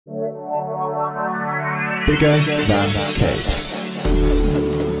Bigger than capes.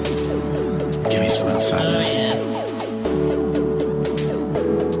 Give me some sadness.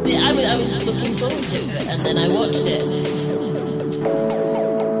 Yeah, I was looking forward to it, and then I watched it.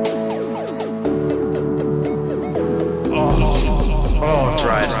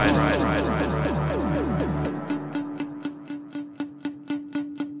 Dry.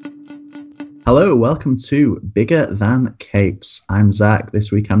 Hello, welcome to Bigger Than Capes. I'm Zach.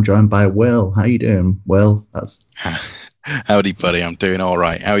 This week I'm joined by Will. How you doing, Will? Howdy, buddy. I'm doing all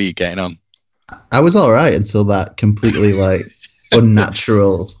right. How are you getting on? I was all right until that completely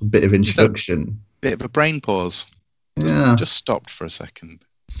unnatural bit of introduction. Bit of a brain pause. Just stopped for a second.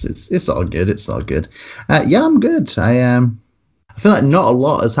 It's all good. It's all good. Yeah, I'm good. I feel like not a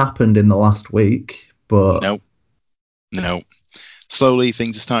lot has happened in the last week, but No. Slowly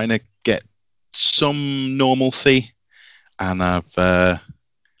things are starting to get some normalcy, and I've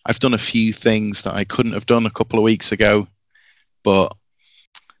done a few things that I couldn't have done a couple of weeks ago, but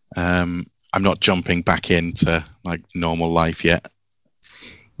I'm not jumping back into like normal life yet.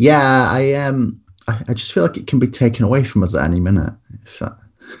 Yeah, I just feel like it can be taken away from us at any minute.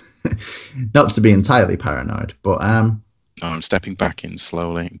 Not to be entirely paranoid, but I'm stepping back in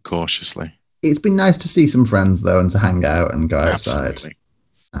slowly and cautiously. It's been nice to see some friends though, and to hang out and go outside. Absolutely.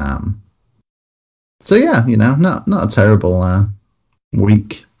 So yeah, not a terrible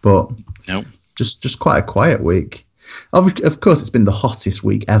week, but no, just quite a quiet week. Of course, it's been the hottest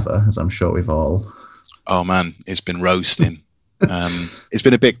week ever, as I'm sure we've all. Oh man, it's been roasting. It's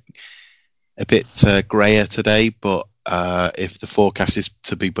been a bit grayer today, but if the forecast is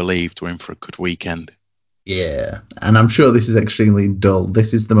to be believed, we're in for a good weekend. Yeah, and I'm sure this is extremely dull.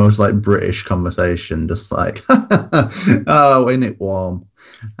 This is the most British conversation, just like, oh, ain't it warm?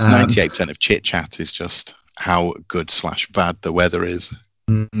 98% of chit chat is just how good/bad the weather is.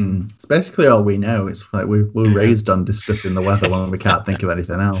 It's basically all we know. It's like we're raised on discussing the weather when we can't think of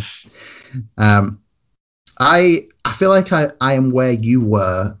anything else. I feel like I am where you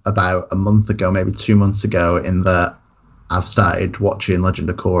were about a month ago, maybe 2 months ago, in that I've started watching Legend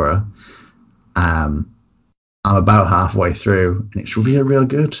of Korra. I'm about halfway through, and it's real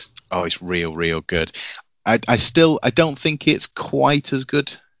good. Oh, it's real good. I don't think it's quite as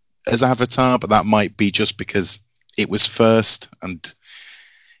good as Avatar, but that might be just because it was first, and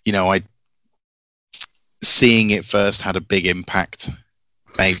seeing it first had a big impact.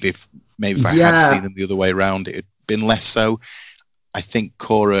 Maybe if I had seen them the other way around, it had been less so. I think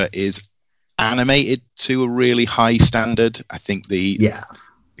Korra is animated to a really high standard. I think the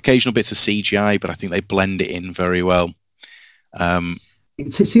occasional bits of CGI, but I think they blend it in very well.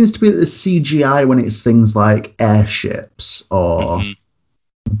 It seems to be that the CGI, when it's things like airships or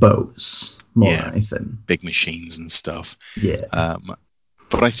boats, more than anything, big machines and stuff. Yeah.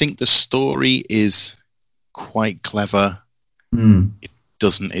 But I think the story is quite clever.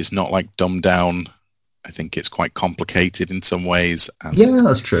 It's not like dumbed down. I think it's quite complicated in some ways. And yeah,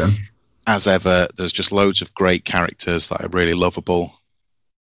 that's true. As ever, there's just loads of great characters that are really lovable.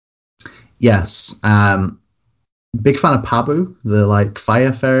 Yes. Big fan of Pabu, the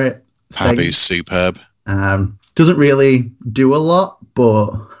fire ferret. Pabu's superb. Doesn't really do a lot,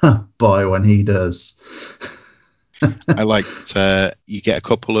 but boy, when he does. I liked you get a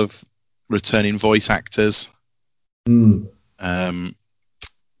couple of returning voice actors. With,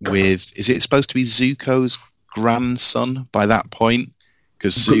 is it supposed to be Zuko's grandson by that point?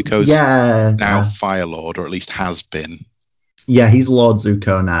 Because Zuko's now Fire Lord, or at least has been. Yeah, he's Lord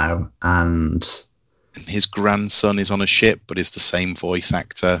Zuko now, and his grandson is on a ship, but is the same voice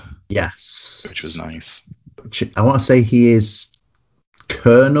actor. Yes, which was nice. I want to say he is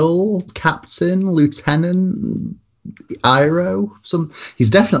Colonel, Captain, Lieutenant Iroh. He's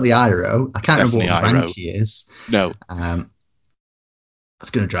definitely Iroh. I can't remember what rank he is. No. That's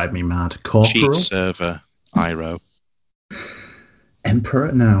going to drive me mad. Corporal? Chief Server Iroh.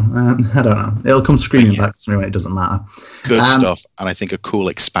 Emperor? No. I don't know. It'll come screaming back to me when it doesn't matter. Good stuff, and I think a cool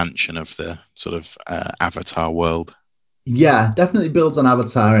expansion of the sort of Avatar world. Yeah, definitely builds on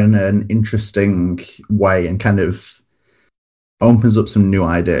Avatar in an interesting way and kind of opens up some new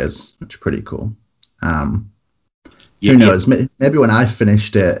ideas, which is pretty cool. Who knows? Maybe when I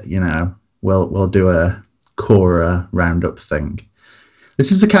finished it, we'll do a Korra roundup thing.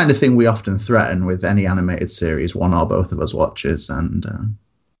 This is the kind of thing we often threaten with any animated series one or both of us watches, and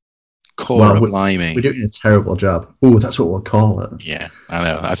Korra blimey. We're doing a terrible job. Oh, that's what we'll call it. Yeah, I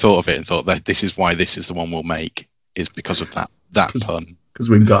know. I thought of it and thought that this is why this is the one we'll make, is because of that pun. Because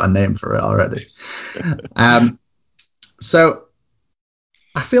we've got a name for it already. So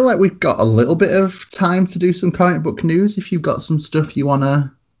I feel like we've got a little bit of time to do some comic book news. If you've got some stuff you want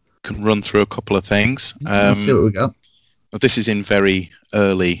to can run through a couple of things. Let's see what we got. This is in very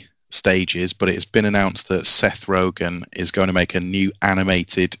early stages, but it has been announced that Seth Rogen is going to make a new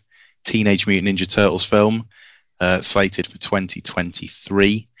animated Teenage Mutant Ninja Turtles film, slated for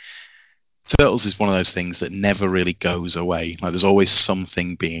 2023. Turtles is one of those things that never really goes away. Like, there's always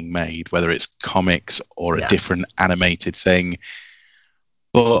something being made, whether it's comics or a different animated thing.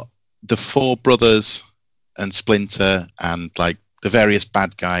 But the four brothers and Splinter and like the various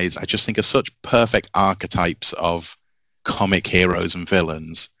bad guys, I just think are such perfect archetypes of comic heroes and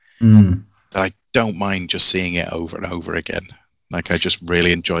villains that I don't mind just seeing it over and over again. Like, I just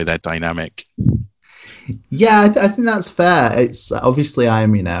really enjoy their dynamic. Yeah, I think that's fair. It's obviously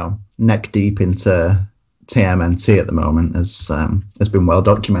I'm, neck deep into TMNT at the moment, as has been well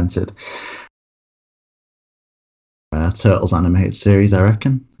documented. Turtles animated series, I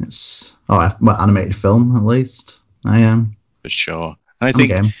reckon. It's animated film at least. I am for sure. And I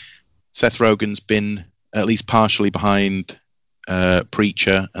think Seth Rogen's been at least partially behind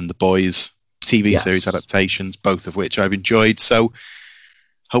Preacher and The Boys TV series adaptations, both of which I've enjoyed. So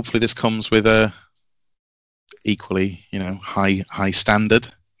hopefully this comes with a equally, high standard.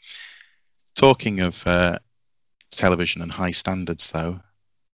 Talking of television and high standards, though,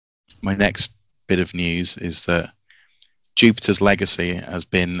 my next bit of news is that Jupiter's Legacy has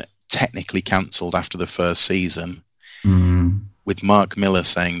been technically cancelled after the first season, with Mark Miller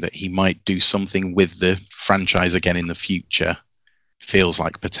saying that he might do something with the franchise again in the future. Feels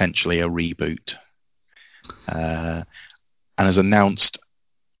like potentially a reboot. And has announced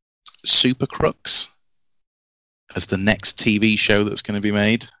Super Crooks as the next TV show that's going to be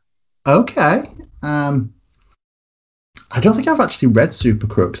made. Okay. I don't think I've actually read Super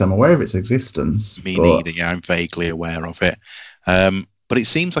Crooks. I'm aware of its existence. Me neither. Yeah, I'm vaguely aware of it. But it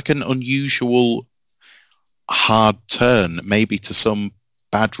seems like an unusual hard turn, maybe to some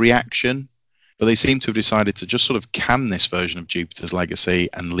bad reaction. But they seem to have decided to just sort of can this version of Jupiter's Legacy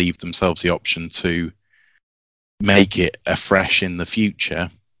and leave themselves the option to make it afresh in the future.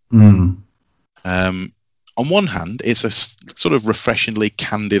 On one hand, it's a sort of refreshingly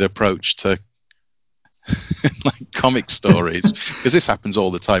candid approach to like comic stories, because this happens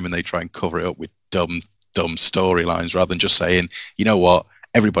all the time and they try and cover it up with dumb storylines rather than just saying, you know what,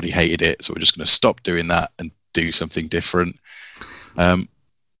 everybody hated it, so we're just going to stop doing that and do something different.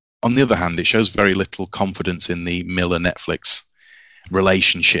 On the other hand, it shows very little confidence in the Miller-Netflix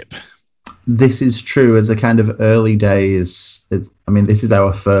relationship. This is true. As a kind of early days, this is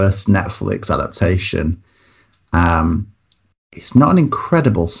our first Netflix adaptation. It's not an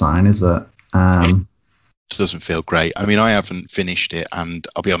incredible sign, is it? It doesn't feel great. I mean, I haven't finished it, and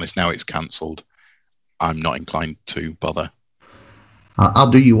I'll be honest, now it's cancelled. I'm not inclined to bother. I'll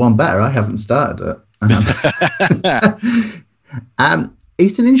do you one better. I haven't started it.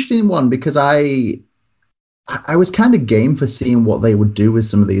 It's an interesting one because I was kind of game for seeing what they would do with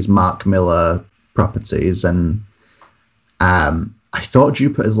some of these Mark Miller properties, and I thought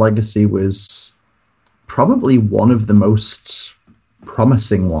Jupiter's Legacy was probably one of the most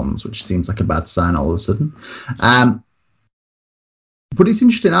promising ones, which seems like a bad sign all of a sudden. But it's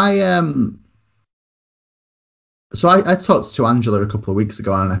interesting. I talked to Angela a couple of weeks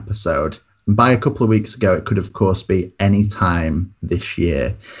ago on an episode. And by a couple of weeks ago, it could, of course, be any time this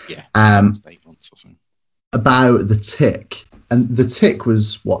year. Yeah, 8 months or something. About The Tick. And The Tick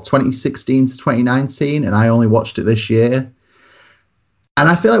was, 2016 to 2019, and I only watched it this year. And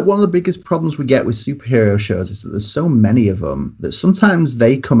I feel like one of the biggest problems we get with superhero shows is that there's so many of them that sometimes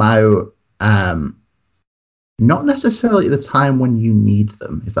they come out not necessarily at the time when you need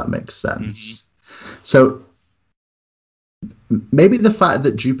them, if that makes sense. So maybe the fact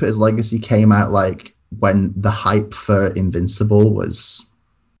that Jupiter's Legacy came out like when the hype for Invincible was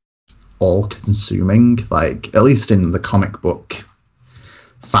all consuming, like at least in the comic book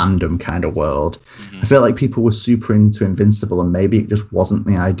fandom kind of world, I feel like people were super into Invincible and maybe it just wasn't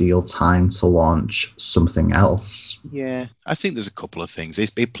the ideal time to launch something else. Yeah, I think there's a couple of things.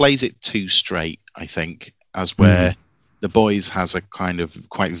 It plays it too straight, I think, as where The Boys has a kind of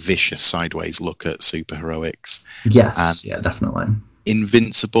quite vicious sideways look at superheroics. Yes, yeah, definitely.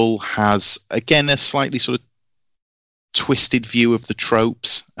 Invincible has, again, a slightly sort of twisted view of the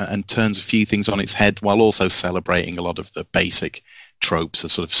tropes and turns a few things on its head while also celebrating a lot of the basic tropes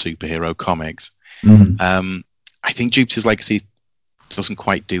of sort of superhero comics. I think Jupiter's Legacy doesn't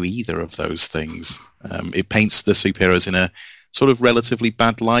quite do either of those things. It paints the superheroes in a sort of relatively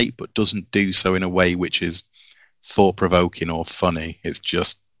bad light, but doesn't do so in a way which is thought-provoking or funny. It's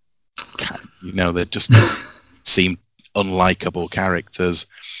just, they just seem unlikable characters.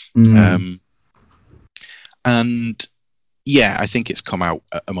 And Yeah, I think it's come out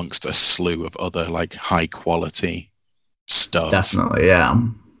amongst a slew of other like high quality stuff. Definitely, yeah.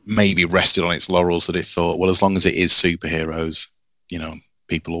 Maybe rested on its laurels that it thought, well, as long as it is superheroes,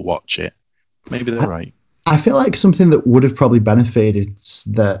 people will watch it. Maybe they're right. I feel like something that would have probably benefited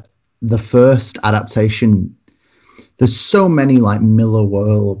the first adaptation. There's so many like Miller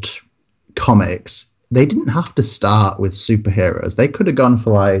World comics. They didn't have to start with superheroes. They could have gone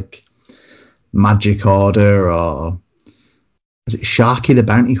for like Magic Order, or was it Sharky the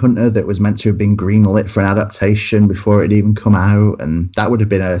Bounty Hunter that was meant to have been greenlit for an adaptation before it even come out, and that would have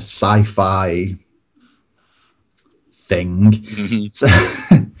been a sci-fi thing.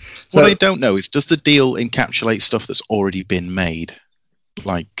 Mm-hmm. What I don't know is, does the deal encapsulate stuff that's already been made,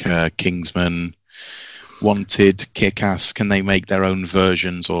 like Kingsman, Wanted, Kick-Ass? Can they make their own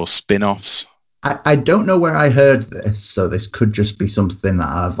versions or spin-offs? I don't know where I heard this, so this could just be something that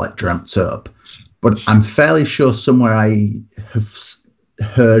I've like dreamt up. But I'm fairly sure somewhere I have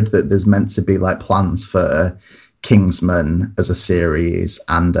heard that there's meant to be like plans for Kingsman as a series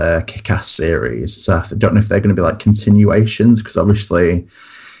and a Kick-Ass series. So I don't know if they're going to be like continuations, because obviously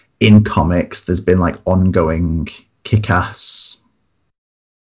in comics there's been like ongoing Kick-Ass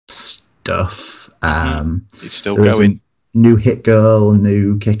stuff. It's still going. New Hit Girl,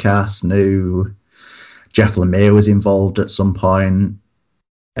 new Kick-Ass, new Jeff Lemire was involved at some point,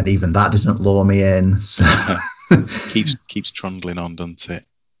 and even that didn't lure me in. So. keeps trundling on, doesn't it?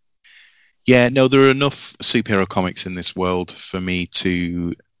 Yeah, no, there are enough superhero comics in this world for me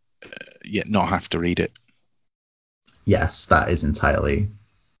to not have to read it. Yes, that is entirely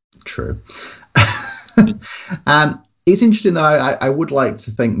true. It's interesting, though. I would like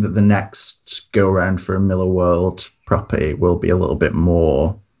to think that the next go-around for a Miller World property will be a little bit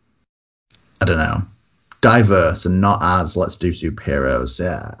more, I don't know, diverse and not as let's do superheroes.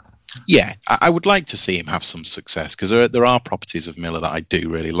 Yeah, I would like to see him have some success, because there are properties of Miller that I do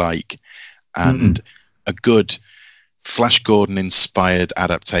really like, and a good Flash Gordon-inspired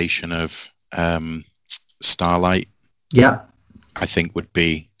adaptation of Starlight, I think would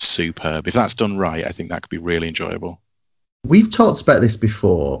be superb. If that's done right, I think that could be really enjoyable. We've talked about this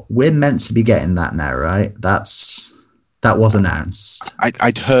before. We're meant to be getting that now, right? That was announced.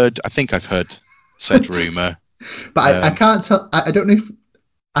 I'd heard. I think I've heard said rumor, but I can't tell. I don't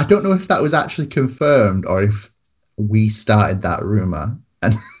know if that was actually confirmed or if we started that rumor.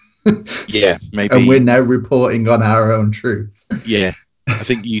 And yeah, maybe. And we're now reporting on our own truth. Yeah, I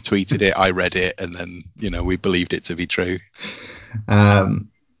think you tweeted it, I read it, and then we believed it to be true.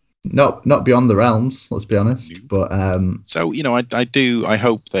 Not beyond the realms, let's be honest. But so I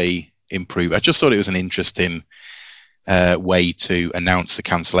hope they improve. I just thought it was an interesting way to announce the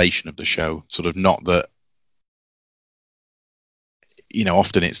cancellation of the show. Sort of, not that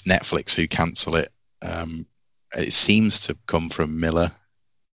often it's Netflix who cancel it. It seems to come from Miller.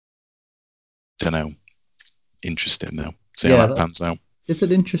 Don't know. Interesting though. See how that pans out. It's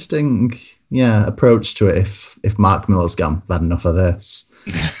an interesting approach to it. If Mark Miller's gone, I've had enough of this.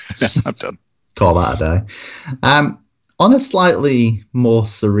 I'm done. Call that a day. On a slightly more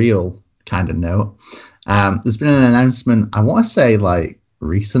surreal kind of note, there's been an announcement, I want to say like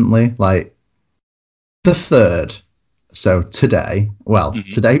recently, like the 3rd. So today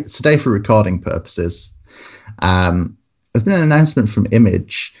for recording purposes, there's been an announcement from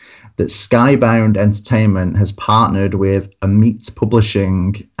Image that Skybound Entertainment has partnered with Amit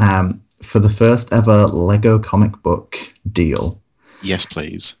Publishing for the first ever Lego comic book deal. Yes,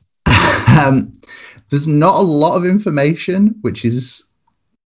 please. There's not a lot of information, which is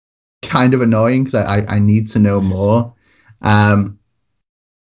kind of annoying because I need to know more.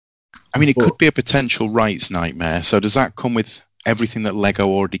 It could be a potential rights nightmare. So does that come with everything that Lego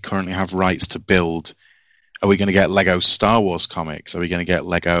already currently have rights to build? Are we going to get Lego Star Wars comics? Are we going to get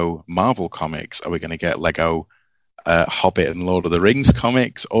Lego Marvel comics? Are we going to get Lego Hobbit and Lord of the Rings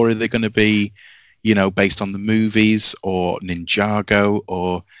comics? Or are they going to be, based on the movies or Ninjago?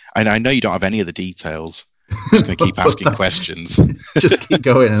 Or I know you don't have any of the details. I'm just going to keep asking questions. Just keep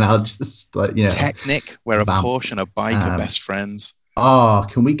going, and I'll just Technic, where a Porsche and a bike are best friends. Oh,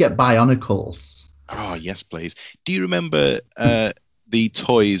 can we get Bionicles? Oh, yes, please. Do you remember the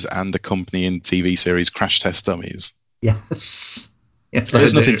toys and accompanying TV series Crash Test Dummies? Yes.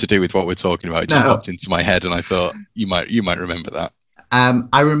 There's nothing to do with what we're talking about. It just popped into my head, and I thought you might remember that.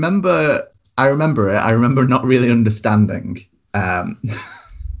 I remember it. I remember not really understanding,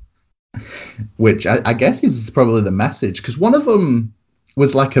 which I guess is probably the message, because one of them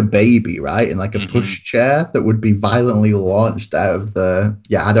was like a baby, right? In like a push chair that would be violently launched out of the...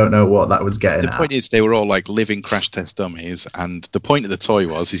 Yeah, I don't know what that was getting at. The point is, they were all like living Crash Test Dummies, and the point of the toy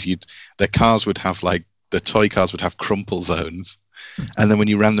was their cars would have like the toy cars would have crumple zones, and then when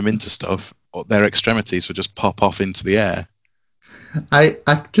you ran them into stuff, their extremities would just pop off into the air. I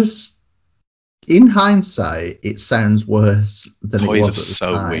just, in hindsight, it sounds worse than Toys it was are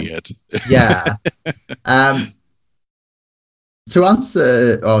so time. weird. Yeah. To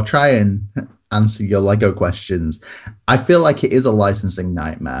answer or try and answer your Lego questions, I feel like it is a licensing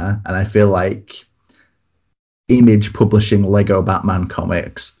nightmare, and I feel like Image publishing Lego Batman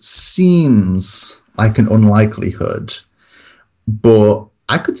comics seems like an unlikelihood, but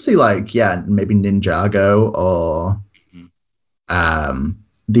I could see maybe Ninjago or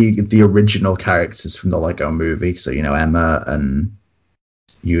the original characters from the Lego movie, so Emma and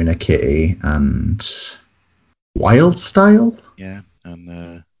Unikitty and Wildstyle. Yeah,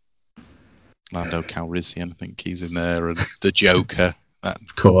 and Lando Calrissian, I think he's in there, and the Joker, that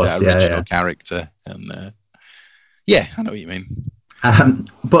original character, and I know what you mean.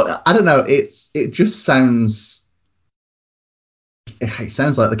 But I don't know. It just sounds. It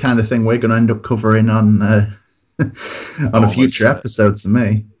sounds like the kind of thing we're going to end up covering on a future episode to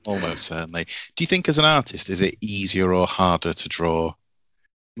me. Almost certainly. Do you think, as an artist, is it easier or harder to draw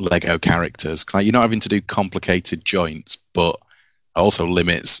Lego characters? Like, you're not having to do complicated joints, but also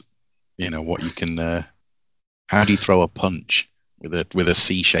limits, what you can. How do you throw a punch with a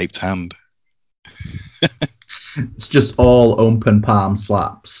C-shaped hand? It's just all open palm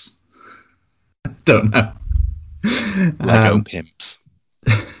slaps. Don't know. Lego pimps.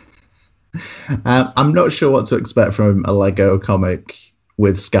 I'm not sure what to expect from a Lego comic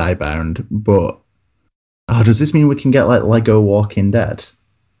with Skybound, but does this mean we can get like Lego Walking Dead?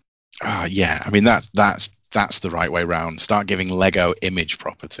 Yeah. I mean, that's the right way round. Start giving Lego Image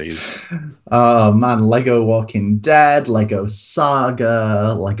properties. Oh man, Lego Walking Dead, Lego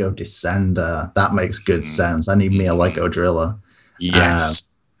Saga, Lego Descender. That makes good sense. I need me a Lego driller. Yes.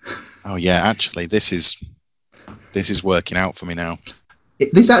 Oh yeah, actually, this is working out for me now.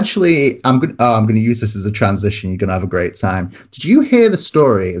 This actually, I'm going to use this as a transition. You're going to have a great time. Did you hear the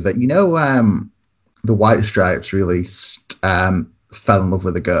story that the White Stripes released Fell in Love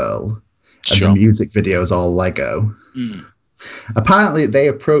with a Girl? Sure. And the music video is all Lego. Apparently, they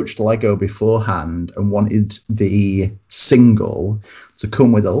approached Lego beforehand and wanted the single to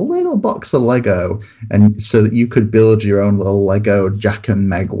come with a little box of Lego, and so that you could build your own little Lego Jack and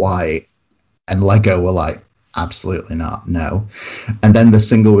Meg White. And Lego were like, absolutely not, no. And then the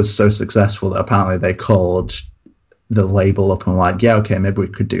single was so successful that apparently they called the label up and like, yeah, okay, maybe we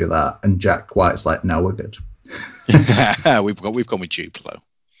could do that. And Jack White's like, no, we're good. We've gone with Duplo.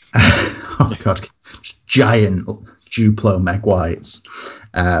 Oh god, just giant Duplo Meg Whites.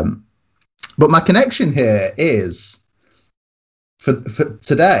 But my connection here is for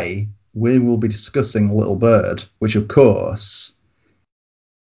today we will be discussing Little Bird, which of course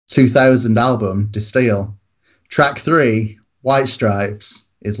 2000 album Distill, track 3 White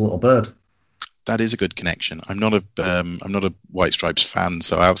Stripes is Little Bird. That is a good connection. I'm not a White Stripes fan,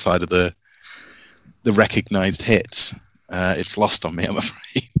 so outside of the recognised hits, it's lost on me, I'm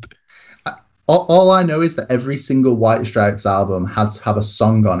afraid. All I know is that every single White Stripes album had to have a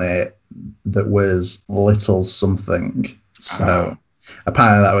song on it that was Little Something. So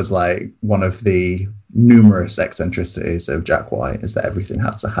apparently that was like one of the numerous eccentricities of Jack White, is that everything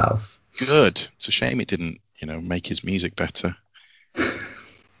had to have. Good. It's a shame it didn't, make his music better.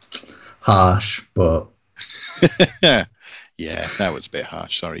 Harsh, but... Yeah, that was a bit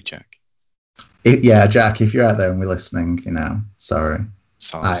harsh. Sorry, Jack. Jack, if you're out there and we're listening, sorry.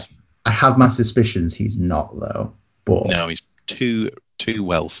 I have my suspicions he's not, though. But no, he's too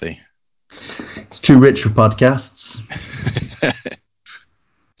wealthy. It's too rich for podcasts.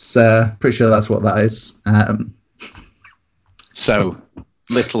 So, pretty sure that's what that is. So,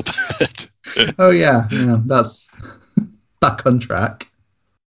 Little Bird. Oh, yeah, that's back on track.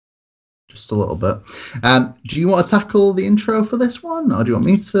 Just a little bit. Do you want to tackle the intro for this one, or do you want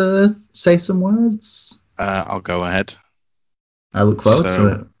me to say some words? I'll go ahead. I look forward to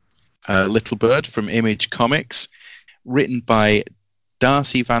it. Little Bird from Image Comics, written by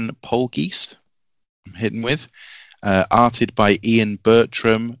Darcy Van Polgeest, I'm hitting with, arted by Ian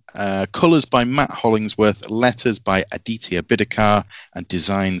Bertram, colours by Matt Hollingsworth, letters by Aditya Bidikar, and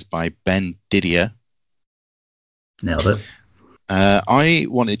designs by Ben Didier. Nailed it. I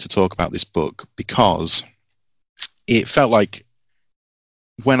wanted to talk about this book because it felt like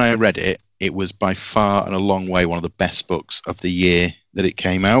when I read it, it was by far and a long way one of the best books of the year that it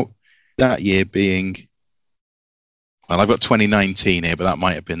came out. That year being, well, I've got 2019 here, but that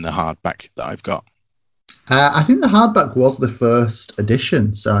might have been the hardback that I've got. I think the hardback was the first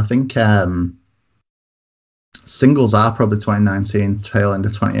edition, so I think singles are probably 2019, tail end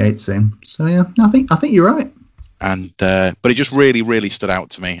of 2018. So yeah, I think you're right. And but it just really, really stood out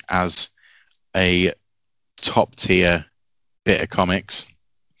to me as a top tier bit of comics.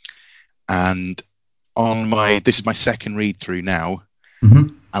 And this is my second read through now,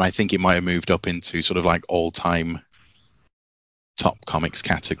 and I think it might have moved up into sort of like all time top comics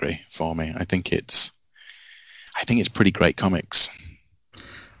category for me. I think it's pretty great comics.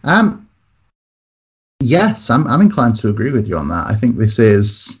 Yes, I'm inclined to agree with you on that. I think this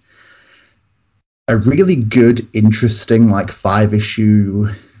is a really good, interesting, like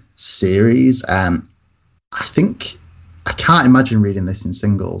 5-issue series. I think I can't imagine reading this in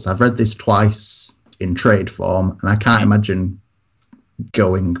singles. I've read this twice in trade form, and I can't imagine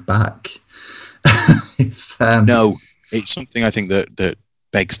going back. No, it's something I think that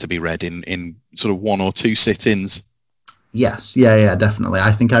begs to be read in sort of 1 or 2 sit-ins. Yes, yeah, definitely.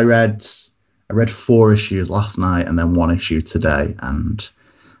 I think I read 4 issues last night and then 1 issue today, and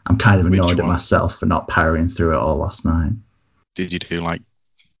I'm kind of annoyed at myself for not powering through it all last night. Did you do like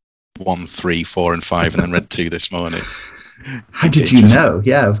 1, 3, 4, and 5, and then read 2 this morning? How did you know?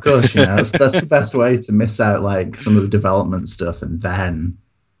 Yeah, of course. You know, that's the best way to miss out like some of the development stuff and then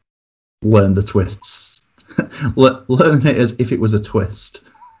learn the twists. Learn it as if it was a twist.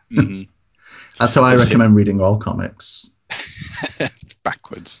 Mm-hmm. That's how I recommend reading all comics.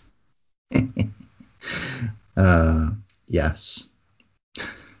 Backwards. Yes.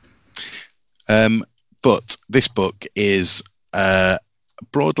 But this book is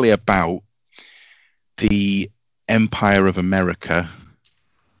broadly about the Empire of America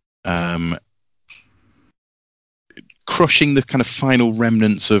crushing the kind of final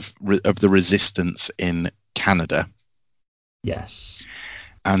remnants of the resistance in Canada. Yes.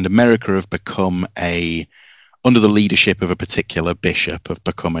 And America have become under the leadership of a particular bishop, have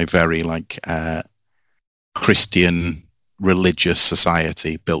become a very Christian religious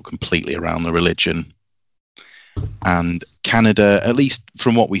society built completely around the religion. And Canada, at least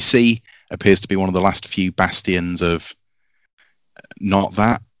from what we see, appears to be one of the last few bastions of not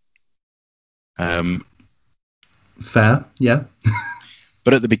that. Fair, yeah.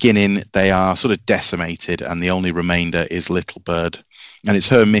 But at the beginning, they are sort of decimated, and the only remainder is Little Bird. And it's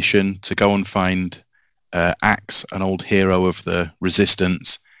her mission to go and find Axe, an old hero of the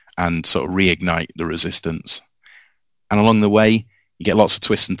resistance, and sort of reignite the resistance. And along the way, you get lots of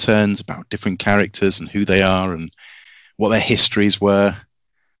twists and turns about different characters and who they are and what their histories were.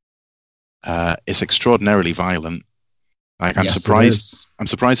 It's extraordinarily violent. I'm surprised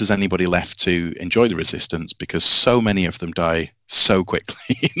there's anybody left to enjoy the resistance, because so many of them die so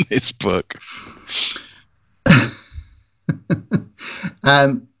quickly in this book.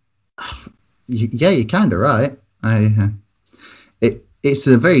 You're kind of right. It's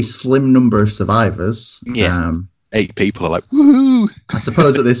a very slim number of survivors. Yeah. 8 people are like, woohoo! I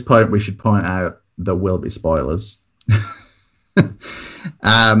suppose at this point we should point out there will be spoilers.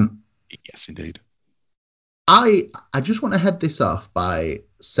 Yes, indeed. I just want to head this off by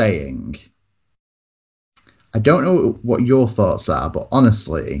saying, I don't know what your thoughts are, but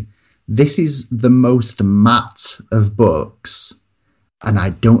honestly, this is the most Matt of books, and I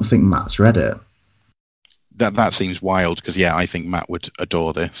don't think Matt's read it. That seems wild, because I think Matt would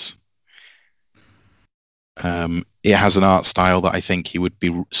adore this. It has an art style that I think he would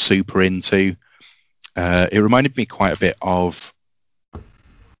be super into. It reminded me quite a bit of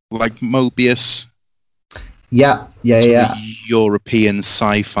like Mobius. Yeah. European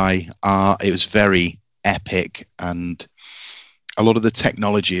sci-fi art. It was very epic, and a lot of the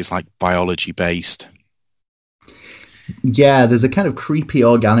technology is like biology based. Yeah, there's a kind of creepy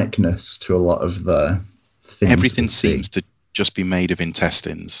organicness to a lot of the things. Everything seems to just be made of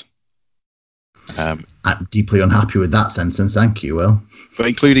intestines. I'm deeply unhappy with that sentence. Thank you, Will. But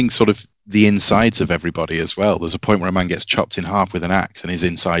including sort of the insides of everybody as well. There's a point where a man gets chopped in half with an axe, and his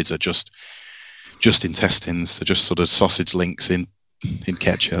insides are just intestines. They're just sort of sausage links in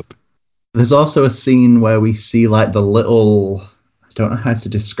ketchup. There's also a scene where we see like the little, I don't know how to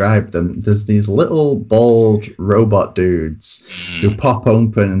describe them. There's these little bald robot dudes who pop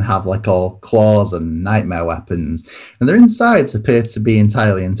open and have like all claws and nightmare weapons, and their insides appear to be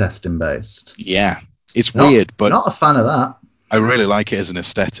entirely intestine based. Yeah, it's weird, but not a fan of that. I really like it as an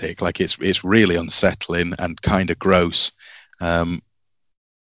aesthetic. Like it's really unsettling and kind of gross.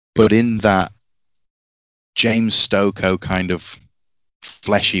 But in that James Stokoe kind of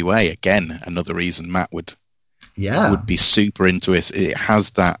fleshy way, again, another reason Matt would be super into it. It has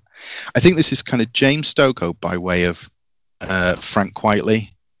that. I think this is kind of James Stokoe by way of Frank Quitely.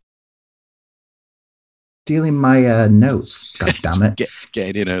 Stealing my notes, God damn it.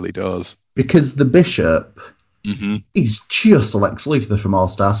 Getting in early doors. Because the Bishop Mm-hmm. He's just Lex Luthor from All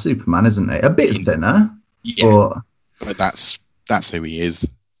Star Superman, isn't he? A bit thinner, but that's who he is.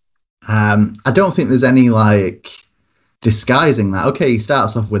 I don't think there's any like disguising that. Okay, he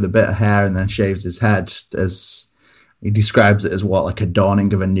starts off with a bit of hair and then shaves his head, as he describes it as like a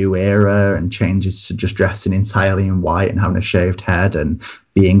dawning of a new era, and changes to just dressing entirely in white and having a shaved head and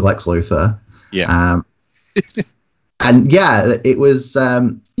being Lex Luthor. Yeah. And it was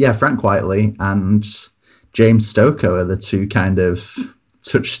Frank Whiteley and James Stokoe are the two kind of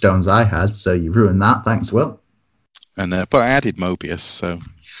touchstones I had. So you ruined that. Thanks, Will. And but I added Mobius, so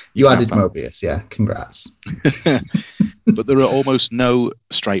you added Mobius. Yeah, congrats. But there are almost no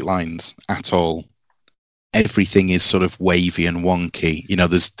straight lines at all. Everything is sort of wavy and wonky. You know,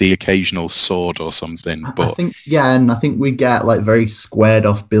 there's the occasional sword or something. But I think we get like very squared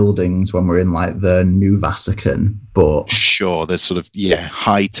off buildings when we're in like the New Vatican. But sure, there's sort of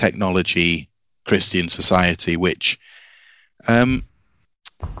high technology Christian society, which again,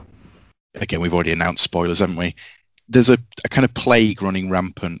 we've already announced spoilers, haven't we? There's a kind of plague running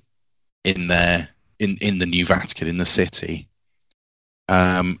rampant in there in the New Vatican, in the city,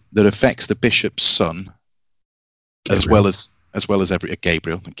 that affects the bishop's son. Gabriel. as well as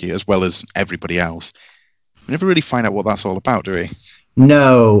Gabriel, thank you, as well as everybody else. We never really find out what that's all about, do we?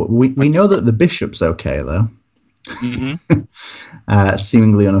 No, we know that the bishop's okay though,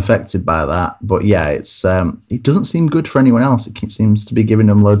 seemingly unaffected by that. But it's it doesn't seem good for anyone else. It seems to be giving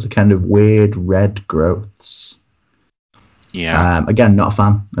them loads of kind of weird red growths. Yeah. Again, not a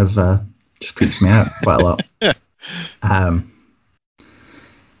fan of. Just creeps me out quite a lot.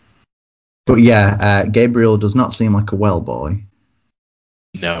 But Gabriel does not seem like a well boy.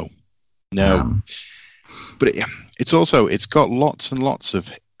 No. But it's got lots and lots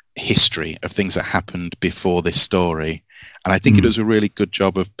of history of things that happened before this story, and I think it does a really good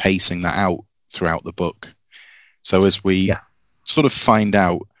job of pacing that out throughout the book. So as we sort of find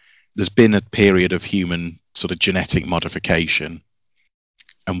out, there's been a period of human sort of genetic modification,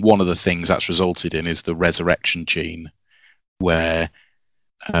 and one of the things that's resulted in is the resurrection gene, where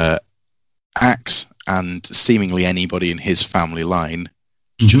Axe and seemingly anybody in his family line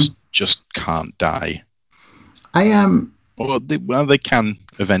just can't die. They can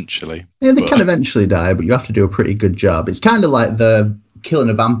eventually. Yeah, they can eventually die, but you have to do a pretty good job. It's kind of like the killing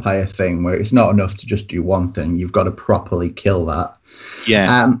a vampire thing, where it's not enough to just do one thing. You've got to properly kill that.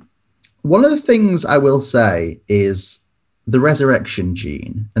 Yeah. One of the things I will say is the resurrection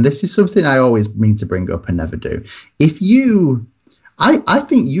gene, and this is something I always mean to bring up and never do. I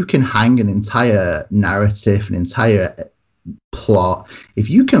think you can hang an entire narrative, an entire plot, if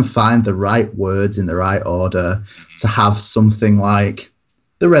you can find the right words in the right order to have something like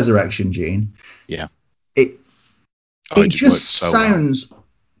the resurrection gene. Yeah. It just sounds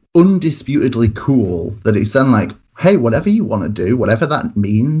undisputedly cool that it's then like, hey, whatever you want to do, whatever that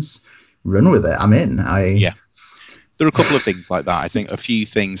means, run with it. I'm in. Yeah. There are a couple of things like that. I think a few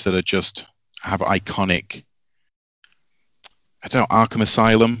things that are just have iconic. I don't know, Arkham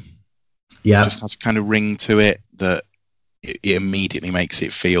Asylum. Yeah. Just has a kind of ring to it that it immediately makes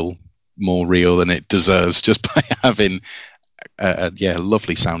it feel more real than it deserves just by having a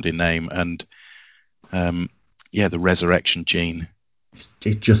lovely sounding name. And the resurrection gene.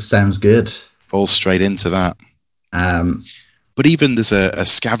 It just sounds good. Falls straight into that. But even there's a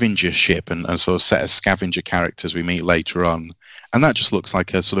scavenger ship and a sort of set of scavenger characters we meet later on. And that just looks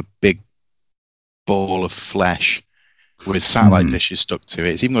like a sort of big ball of flesh with satellite dishes stuck to it.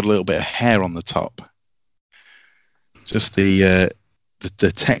 It's even got a little bit of hair on the top. Just the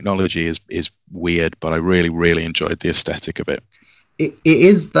technology is weird, but I really, really enjoyed the aesthetic of it. It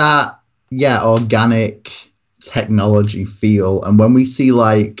is that, organic technology feel. And when we see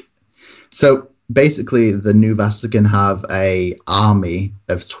so basically the New Vatican have a army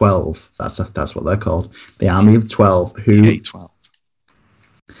of 12. That's what they're called. The army of 12 who... 12.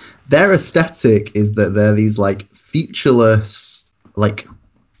 Their aesthetic is that they're these featureless,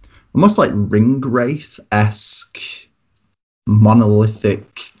 almost like ring wraith-esque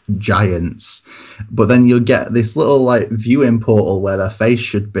monolithic giants. But then you'll get this little viewing portal where their face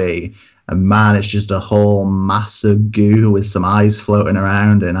should be, and man, it's just a whole mass of goo with some eyes floating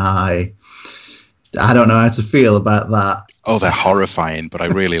around, and I don't know how to feel about that. Oh, they're horrifying, but I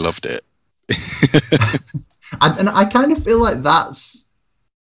really loved it. and I kind of feel like that's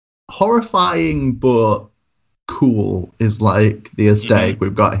horrifying but cool is the aesthetic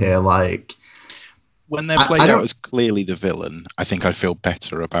we've got here. When they're played out as clearly the villain, I think I feel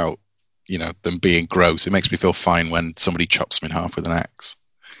better about them being gross. It makes me feel fine when somebody chops them in half with an axe.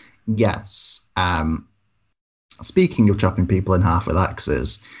 Yes. Speaking of chopping people in half with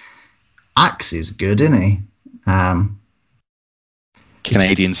axes, Axe is good, isn't he?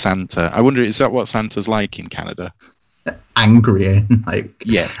 Canadian Santa. I wonder, is that what Santa's like in Canada? Angry, like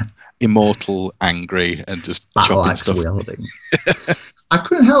immortal, angry, and just chopping stuff. Wielding. I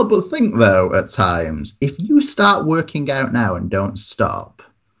couldn't help but think, though, at times, if you start working out now and don't stop,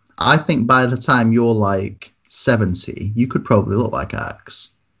 I think by the time you're like 70, you could probably look like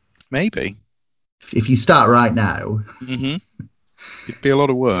Axe. Maybe. If you start right now. It'd be a lot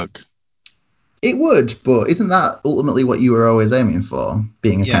of work. It would, but isn't that ultimately what you were always aiming for?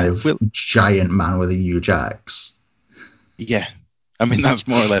 Being a kind of giant man with a huge axe? Yeah. I mean, that's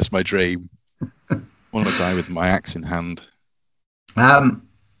more or less my dream. I want to die with my axe in hand. I'm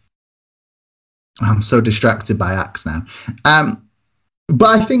so distracted by Axe now. But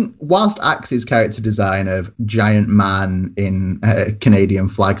I think whilst Axe's character design of giant man in a Canadian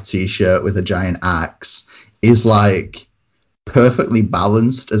flag t-shirt with a giant axe is like perfectly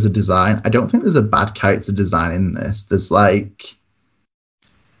balanced as a design, I don't think there's a bad character design in this. There's like,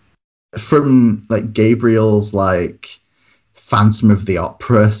 from like Gabriel's like Phantom of the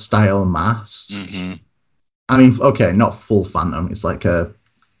Opera style mask. I mean, okay, not full Phantom. It's like a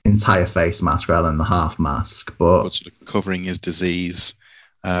entire face mask rather than the half mask, but sort of covering his disease.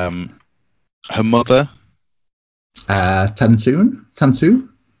 Her mother, Tantu.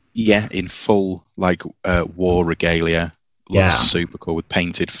 Yeah, in full like war regalia. Looks super cool with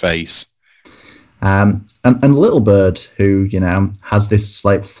painted face. And Little Bird, who, you know, has this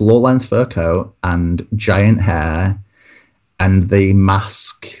like floor-length fur coat and giant hair and the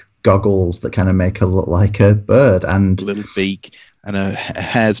mask goggles that kind of make her look like a bird, and a little beak, and her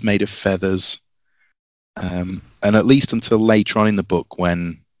hair's made of feathers. And at least until later on in the book,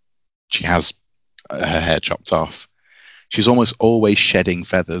 when she has her hair chopped off, she's almost always shedding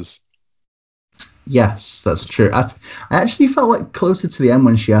feathers. Yes, that's true. I actually felt like closer to the end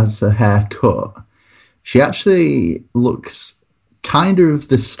when she has her hair cut, she actually looks kind of,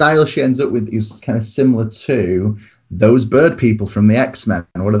 the style she ends up with is kind of similar to those bird people from the X-Men.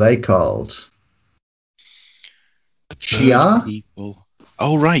 What are they called? Shi'ar? People.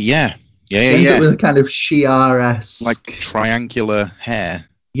 Oh, right, yeah. She ends up with a kind of Shi'ar-esque, like triangular hair.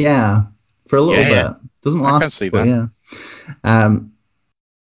 Yeah, for a little bit. Doesn't last. I can see that. Yeah.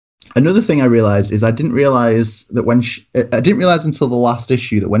 Another thing I realized is I didn't realize that I didn't realize until the last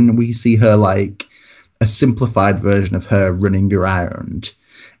issue that when we see her like a simplified version of her running around,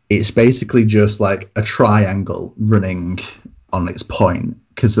 it's basically just like a triangle running on its point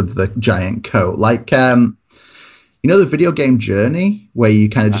because of the giant coat. Like, you know, the video game Journey where you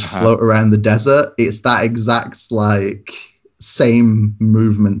kind of just float around the desert? It's that exact like same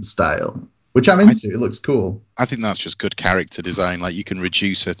movement style. Which I'm into. It looks cool. I think that's just good character design. Like, you can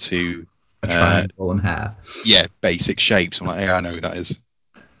reduce her to a triangle and hair. Yeah, basic shapes. I'm like, yeah, I know who that is.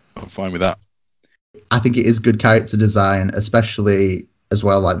 I'm fine with that. I think it is good character design, especially as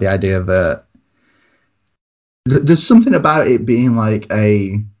well, like the idea that there's something about it being like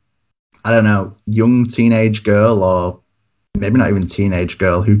a, I don't know, young teenage girl, or maybe not even teenage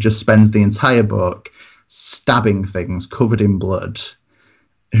girl, who just spends the entire book stabbing things covered in blood,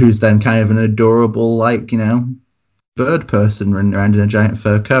 who's then kind of an adorable, like, you know, bird person running around in a giant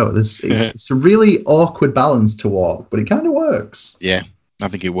fur coat. It's a really awkward balance to walk, but it kind of works. Yeah, I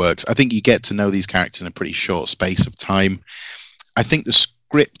think it works. I think you get to know these characters in a pretty short space of time. I think the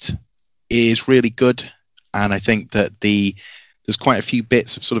script is really good, and I think that there's quite a few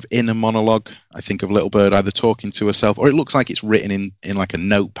bits of sort of inner monologue, I think, of Little Bird either talking to herself, or it looks like it's written in like a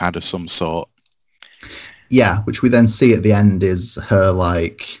notepad of some sort. Yeah, which we then see at the end is her,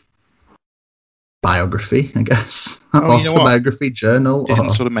 like, biography, I guess. Autobiography, journal.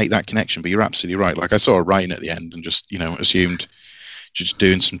 Didn't sort of make that connection, but you're absolutely right. Like, I saw her writing at the end and just, you know, assumed just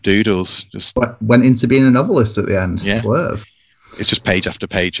doing some doodles. Just went into being a novelist at the end. Yeah. Swerve. It's just page after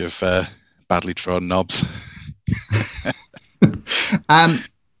page of badly drawn knobs. I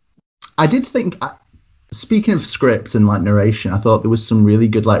did think... Speaking of script and like narration, I thought there was some really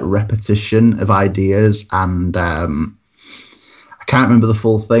good like repetition of ideas, and I can't remember the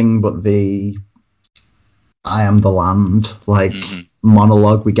full thing, but the "I am the land" like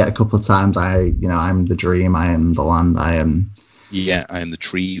monologue we get a couple of times. I'm the dream. I am the land. I am. Yeah, I am the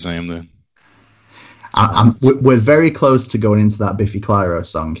trees. I am the. We're very close to going into that Biffy Clyro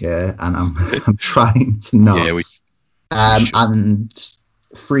song here, and I'm trying to not. Yeah, and.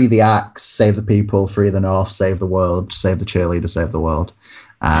 Free the axe, save the people, free the North, save the world, save the cheerleader, save the world.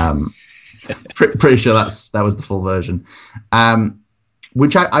 Pretty sure that was the full version,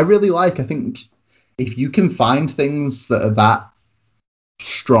 which I really like. I think if you can find things that are that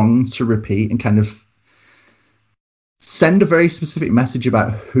strong to repeat and kind of send a very specific message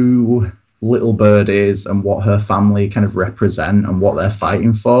about who Little Bird is and what her family kind of represent and what they're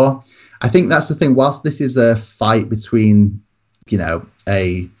fighting for. I think that's the thing. Whilst this is a fight between,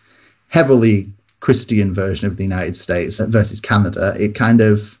 a heavily Christian version of the United States versus Canada, it kind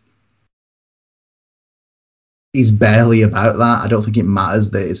of is barely about that. I don't think it matters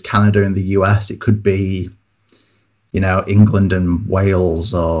that it's Canada and the US. It could be, England and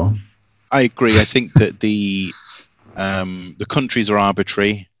Wales or... I agree. I think that the countries are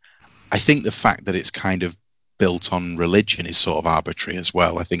arbitrary. I think the fact that it's kind of built on religion is sort of arbitrary as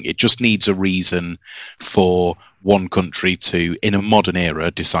well. I think it just needs a reason for one country to, in a modern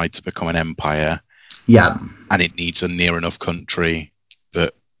era, decide to become an empire. Yeah. And it needs a near enough country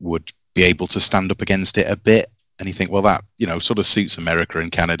that would be able to stand up against it a bit. And you think, well, that, sort of suits America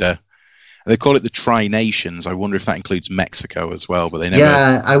and Canada. They call it the Tri-Nations. I wonder if that includes Mexico as well, but they never...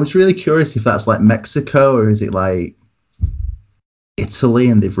 Yeah, I was really curious if that's like Mexico or is it like Italy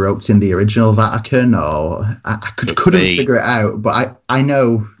and they've roped in the original Vatican, or I couldn't figure it out. But I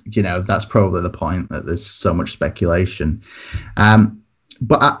know, that's probably the point, that there's so much speculation.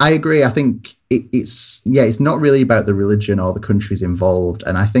 But I agree. I think it's not really about the religion or the countries involved.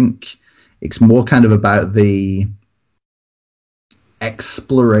 And I think it's more kind of about the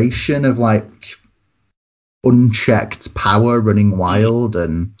exploration of like unchecked power running wild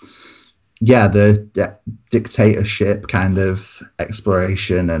and the dictatorship kind of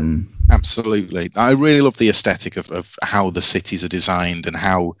exploration. And absolutely, I really love the aesthetic of how the cities are designed and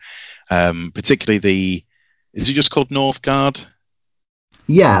how particularly is it just called Northgard?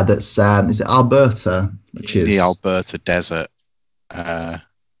 Yeah, that's is it Alberta, which is the Alberta desert,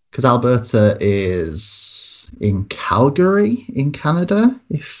 because Alberta is in Calgary in Canada,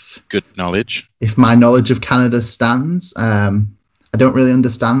 if my knowledge of Canada stands. I don't really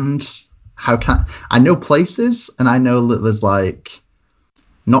understand how I know places, and I know that there's like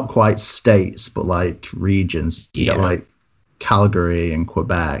not quite states but like regions. You get like Calgary and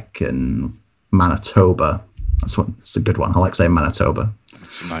Quebec and Manitoba. That's a good one. I like saying Manitoba.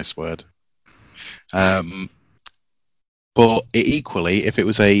 That's a nice word. But equally, if it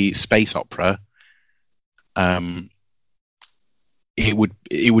was a space opera, it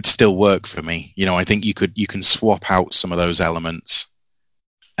would still work for me. I think you can swap out some of those elements,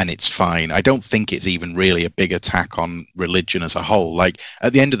 and it's fine. I don't think it's even really a big attack on religion as a whole. Like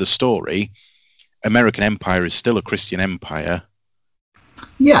at the end of the story, American Empire is still a Christian empire.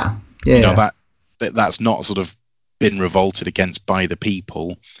 Yeah. That's not sort of been revolted against by the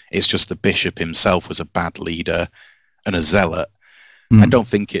people. It's just the bishop himself was a bad leader and a zealot. I don't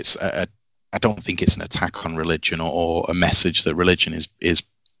think it's an attack on religion or a message that religion is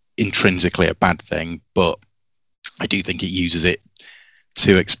intrinsically a bad thing, but I do think it uses it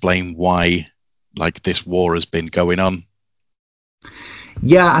to explain why like this war has been going on.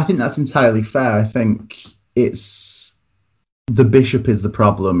 Yeah, I think that's entirely fair. I think it's the bishop is the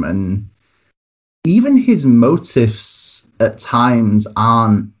problem, and even his motives at times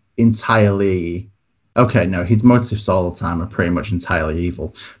aren't entirely okay. No, his motives all the time are pretty much entirely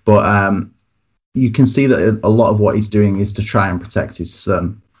evil. But you can see that a lot of what he's doing is to try and protect his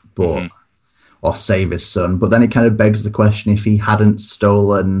son, or save his son. But then it kind of begs the question: if he hadn't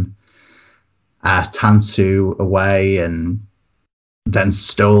stolen Tantu away and then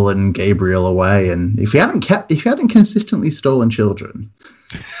stolen Gabriel away, and if he hadn't consistently stolen children.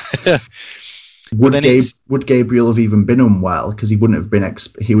 Would Gabriel have even been unwell? Because he wouldn't have been.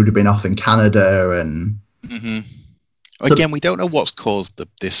 He would have been off in Canada, and again, we don't know what's caused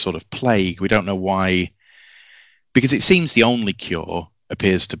this sort of plague. We don't know why, because it seems the only cure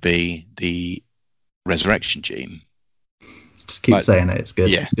appears to be the resurrection gene. Just keep saying it. It's good.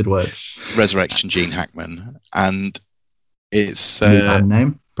 Yeah. It's good words. Resurrection gene Hackman, and it's band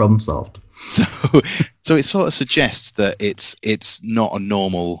name. Problem solved. So it sort of suggests that it's not a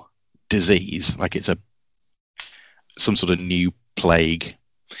normal disease, like it's some sort of new plague,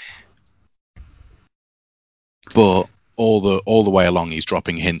 but all the way along he's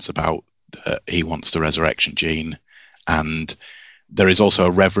dropping hints about that he wants the resurrection gene. And there is also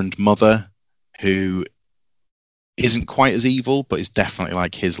a Reverend Mother who isn't quite as evil but is definitely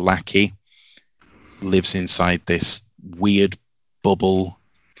like his lackey, lives inside this weird bubble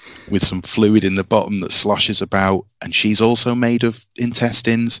with some fluid in the bottom that sloshes about, and she's also made of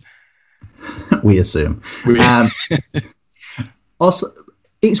intestines. We assume. Also,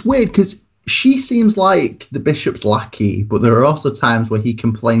 it's weird because she seems like the bishop's lackey, but there are also times where he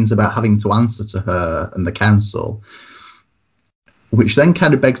complains about having to answer to her and the council, which then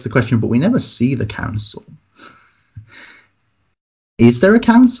kind of begs the question, but we never see the council. Is there a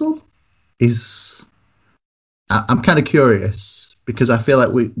council? I'm kind of curious because I feel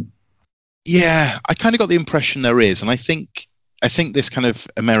like Yeah, I kind of got the impression there is, and I think this kind of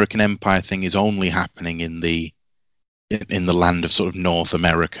American Empire thing is only happening in the land of sort of North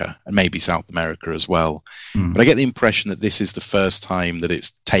America and maybe South America as well. But I get the impression that this is the first time that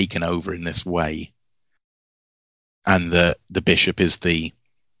it's taken over in this way, and the bishop is the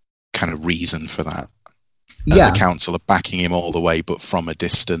kind of reason for that. The council are backing him all the way, but from a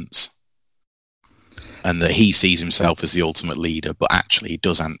distance, and that he sees himself as the ultimate leader, but actually he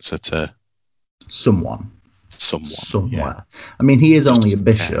does answer to someone somewhere. Yeah. I mean, he is only a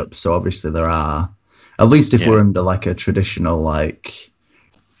bishop, so obviously there are, at least if we're under like a traditional like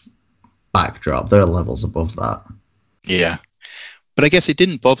backdrop, there are levels above that. Yeah, but I guess it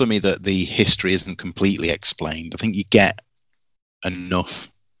didn't bother me that the history isn't completely explained. I think you get enough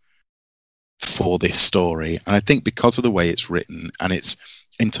for this story, and I think because of the way it's written, and it's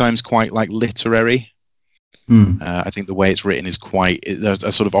in times quite like literary. I think the way it's written is there's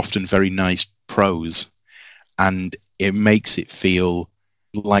a sort of often very nice prose, and it makes it feel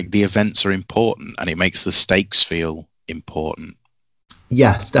like the events are important, and it makes the stakes feel important.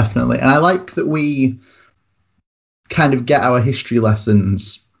 Yes, definitely. And I like that we kind of get our history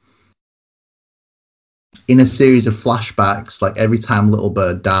lessons in a series of flashbacks. Like every time Little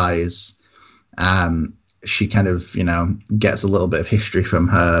Bird dies, she kind of, gets a little bit of history from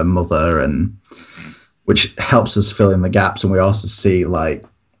her mother, and which helps us fill in the gaps. And we also see like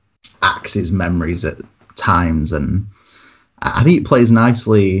Axe's memories at times, and I think it plays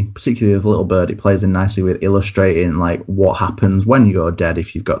nicely, particularly with Little Bird. It plays in nicely with illustrating like what happens when you're dead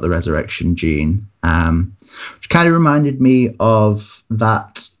if you've got the resurrection gene, which kind of reminded me of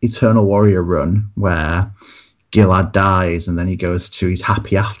that Eternal Warrior run where Gilad dies and then he goes to his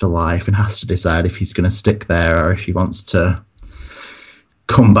happy afterlife and has to decide if he's going to stick there or if he wants to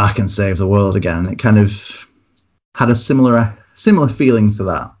come back and save the world again. It kind of had a similar feeling to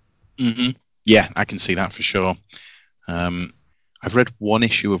that. Mm-hmm. Yeah, I can see that for sure. I've read one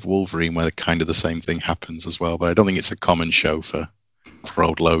issue of Wolverine where kind of the same thing happens as well, but I don't think it's a common show for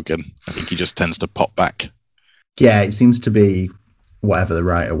old Logan. I think he just tends to pop back. Yeah, it seems to be whatever the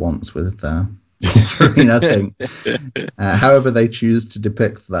writer wants with Wolverine, I think. However they choose to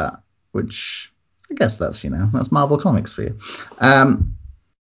depict that, which I guess that's Marvel Comics for you.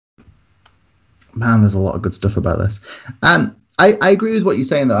 Man, there's a lot of good stuff about this. I agree with what you're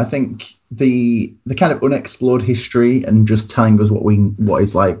saying, though. I think the kind of unexplored history and just telling us what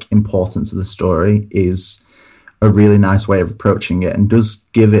is like important to the story is a really nice way of approaching it, and does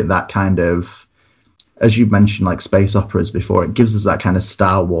give it that kind of, as you mentioned, like space operas before, it gives us that kind of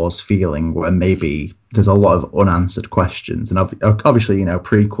Star Wars feeling where maybe there's a lot of unanswered questions. And obviously,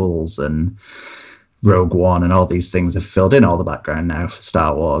 prequels and Rogue One and all these things have filled in all the background now for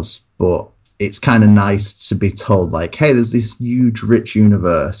Star Wars, but it's kind of nice to be told, like, hey, there's this huge, rich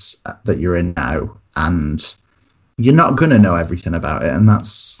universe that you're in now, and you're not going to know everything about it, and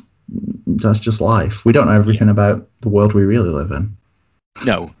that's just life. We don't know everything about the world we really live in.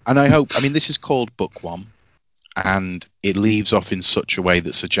 No, and I mean, this is called Book One, and it leaves off in such a way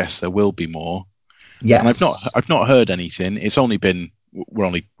that suggests there will be more. Yes. And I've not heard anything. It's only been, we're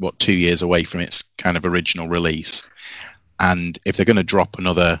only, 2 years away from its kind of original release. And if they're going to drop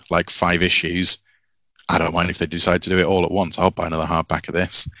another, 5 issues, I don't mind if they decide to do it all at once. I'll buy another hardback of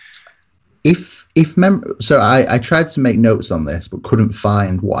this. So I tried to make notes on this, but couldn't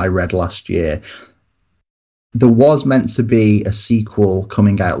find what I read last year. There was meant to be a sequel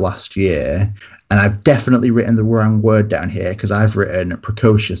coming out last year, and I've definitely written the wrong word down here because I've written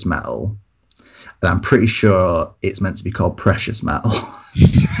Precocious Metal, and I'm pretty sure it's meant to be called Precious Metal.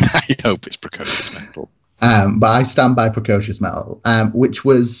 I hope it's Precocious Metal. But I stand by Precocious Metal, which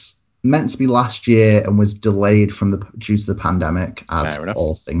was meant to be last year and was delayed due to the pandemic, as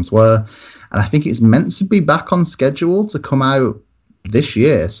all things were. And I think it's meant to be back on schedule to come out this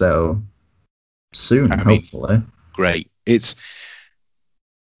year, so soon, hopefully. Great.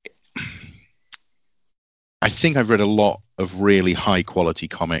 I think I've read a lot of really high quality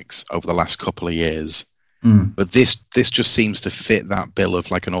comics over the last couple of years, but this just seems to fit that bill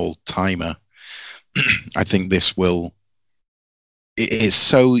of an old timer. I think it is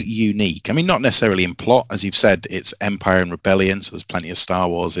so unique. I mean, not necessarily in plot, as you've said, it's Empire and Rebellion, so there's plenty of Star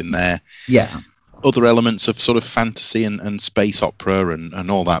Wars in there. Yeah. Other elements of sort of fantasy and space opera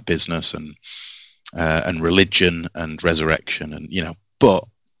and all that business and religion and resurrection but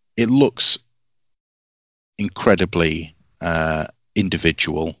it looks incredibly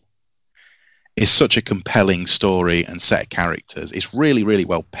individual. It's such a compelling story and set of characters. It's really, really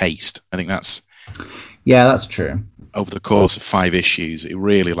well paced. I think that's true. Over the course of 5 issues, it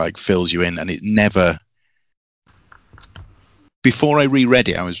really fills you in, and it never before I reread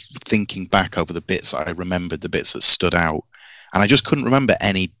it, I was thinking back over the bits that I remembered, the bits that stood out, and I just couldn't remember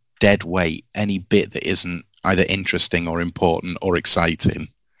any dead weight, any bit that isn't either interesting or important or exciting.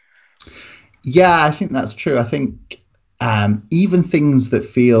 Yeah, I think that's true. I think even things that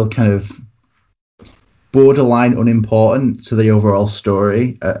feel kind of borderline unimportant to the overall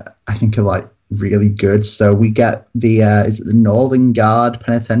story, I think are like really good. So we get the is it the Northern Guard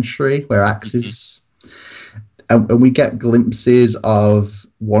Penitentiary where Axe is, and we get glimpses of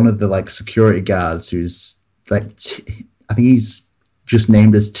one of the like security guards who's like I think he's just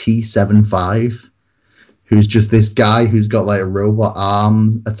named as T75, who's just this guy who's got like robot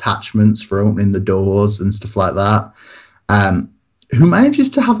arms attachments for opening the doors and stuff like that, who manages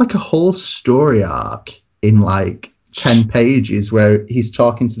to have like a whole story arc in like 10 pages where he's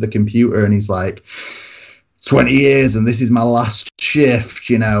talking to the computer and he's like, 20 years and this is my last shift,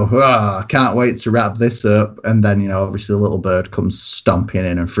 you know, I can't wait to wrap this up. And then, you know, obviously the little bird comes stomping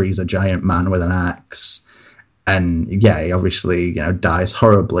in and frees a giant man with an axe. And yeah, he obviously, you know, dies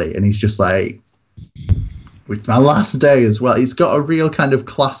horribly. And he's just like, with my last day as well. He's got a real kind of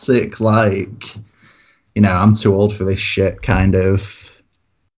classic, like, you know, I'm too old for this shit kind of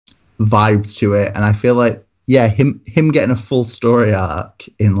vibe to it. And I feel like, yeah, him getting a full story arc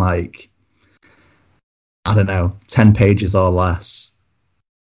in like, I don't know, 10 pages or less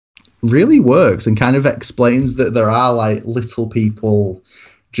really works and kind of explains that there are like little people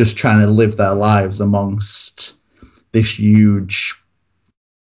just trying to live their lives amongst this huge,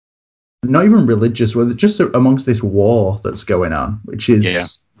 not even religious, just amongst this war that's going on, which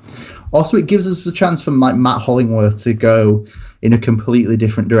is also, it gives us a chance for like Matt Hollingworth to go in a completely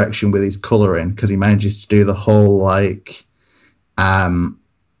different direction with his colouring, because he manages to do the whole like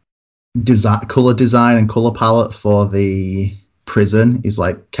colour design and colour palette for the prison is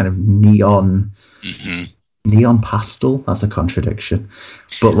like kind of neon pastel. That's a contradiction,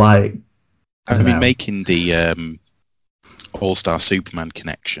 but like I've been making the All-Star Superman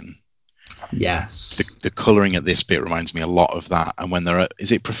connection. Yes, the colouring at this bit reminds me a lot of that. And when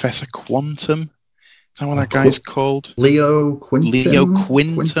is it Professor Quantum? Is that what that guy's called? Leo Quintum. Leo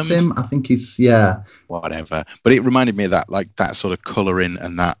Quintum. I think he's whatever. But it reminded me of that, like that sort of colouring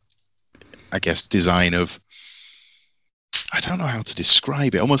and that, I guess, design of, I don't know how to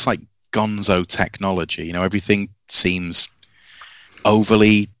describe it, almost like gonzo technology. You know, everything seems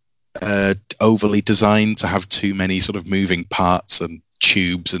overly designed to have too many sort of moving parts and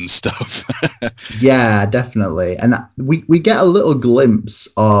tubes and stuff. Yeah, definitely. And we get a little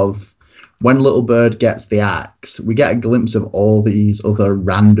glimpse of when Little Bird gets the axe, we get a glimpse of all these other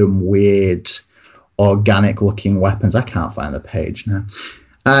random, weird, organic-looking weapons. I can't find the page now.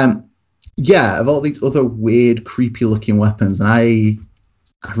 Yeah, of all these other weird, creepy-looking weapons, and I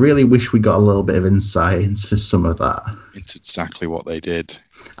really wish we got a little bit of insight into some of that. Into exactly what they did.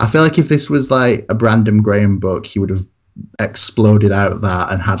 I feel like if this was like a Brandon Graham book, he would have exploded out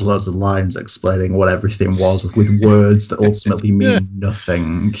that and had loads of lines explaining what everything was with words that ultimately mean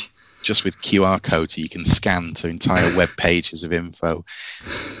nothing. Just with QR codes you can scan to entire web pages of info.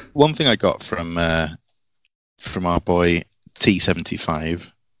 One thing I got from our boy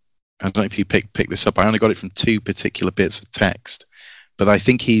T75, I don't know if you pick this up. I only got it from two particular bits of text, but I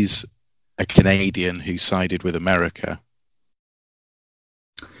think he's a Canadian who sided with America.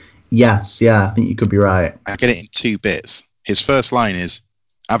 Yes, yeah, I think you could be right. I get it in two bits. His first line is,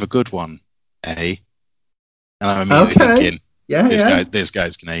 "Have a good one, eh?" And I'm immediately thinking, this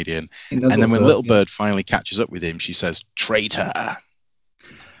guy's Canadian. And then when Little Bird finally catches up with him, she says, "Traitor."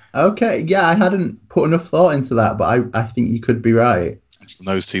 Okay, yeah, I hadn't put enough thought into that, but I think you could be right. From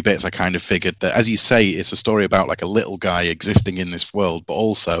those two bits, I kind of figured that, as you say, it's a story about like a little guy existing in this world, but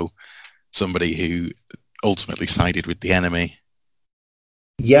also somebody who ultimately sided with the enemy.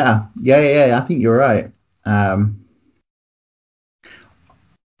 Yeah, I think you're right.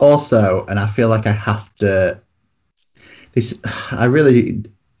 Also, and I feel like I have to... We've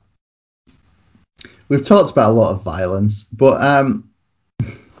talked about a lot of violence, but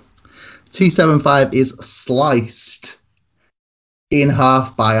T75 is sliced in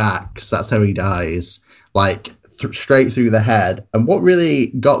half by axe. That's how he dies, like straight through the head. And what really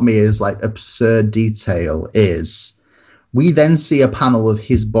got me is like absurd detail is we then see a panel of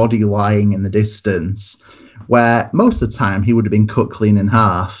his body lying in the distance, where most of the time he would have been cut clean in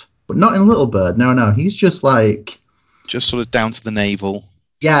half, but not in Little Bird. No, he's just like, just sort of down to the navel.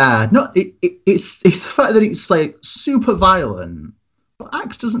 Yeah, no, it's the fact that it's like super violent, but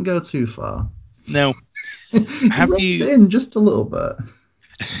Axe doesn't go too far. No. Have you in just a little bit?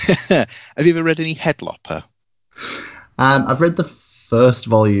 Have you ever read any Headlopper? I've read the first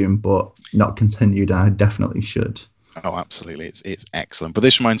volume, but not continued. And I definitely should. Oh, absolutely. It's excellent. But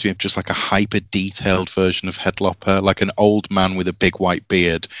this reminds me of just like a hyper detailed version of Headlopper, like an old man with a big white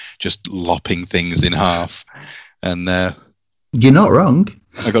beard just lopping things in half. And you're not wrong.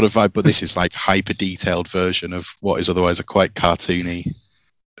 I got a vibe, but this is like hyper detailed version of what is otherwise a quite cartoony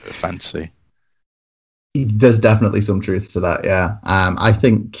fantasy. There's definitely some truth to that, yeah. I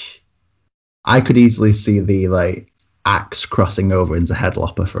think I could easily see the like axe crossing over into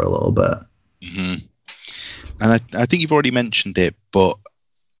Headlopper for a little bit. Mm-hmm. And I think you've already mentioned it, but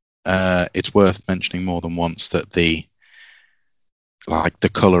it's worth mentioning more than once that the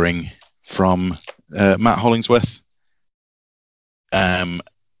colouring from Matt Hollingsworth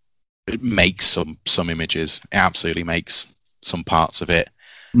it makes some images. It absolutely makes some parts of it.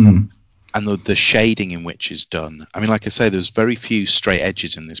 Mm. And the shading in which is done. I mean, like I say, there's very few straight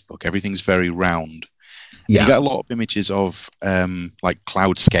edges in this book. Everything's very round. Yeah. You get a lot of images of like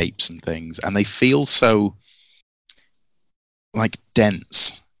cloudscapes and things, and they feel so like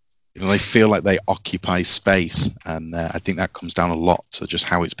dense. You know, they feel like they occupy space, and I think that comes down a lot to just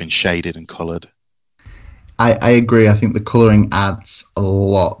how it's been shaded and coloured. I agree. I think the colouring adds a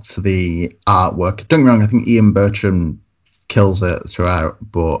lot to the artwork. Don't get me wrong, I think Ian Bertram kills it throughout,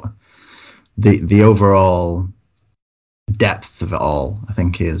 but the overall depth of it all, I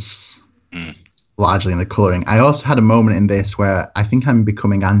think, is largely in the colouring. I also had a moment in this where I think I'm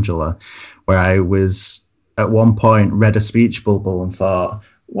becoming Angela, where I was at one point read a speech bubble and thought,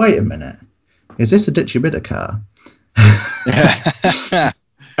 wait a minute, is this Aditya Bidikar?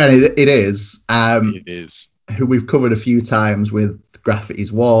 And it is. It is. Who we've covered a few times with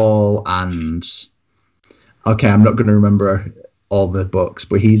Graffiti's Wall, and okay, I'm not going to remember all the books,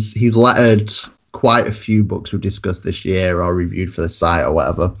 but he's lettered quite a few books we've discussed this year or reviewed for the site or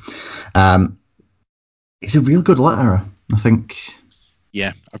whatever. He's a real good letterer, I think.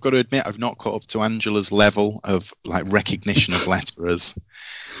 Yeah, I've got to admit, I've not caught up to Angela's level of like recognition of letterers.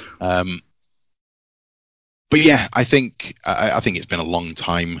 But yeah, I think it's been a long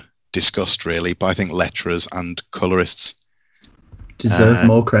time discussed, really. But I think letterers and colorists deserve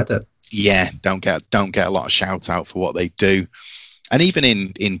more credit. Yeah, don't get a lot of shout out for what they do, and even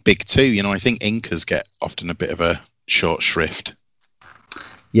in Big Two, you know, I think inkers get often a bit of a short shrift.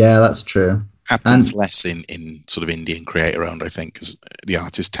 Yeah, that's true. Happens less in sort of Indian creator owned, I think, because the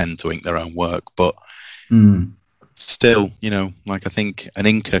artists tend to ink their own work, but still, you know, like I think an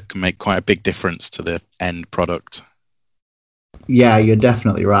inker can make quite a big difference to the end product. Yeah, you're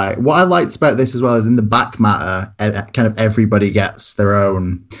definitely right. What I liked about this as well is in the back matter, kind of everybody gets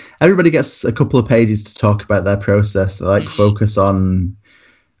a couple of pages to talk about their process. They like focus on,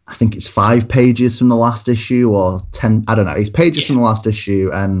 I think it's 5 pages from the last issue or 10, I don't know. It's pages from the last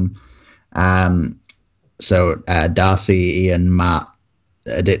issue, and so Darcy, Ian, Matt,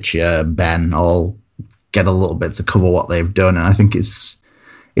 Aditya, Ben all get a little bit to cover what they've done, and I think it's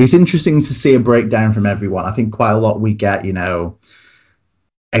interesting to see a breakdown from everyone. I think quite a lot we get, you know,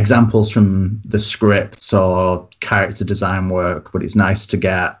 examples from the script or character design work, but it's nice to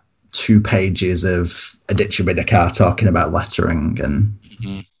get 2 pages of Aditya Bidikar talking about lettering, and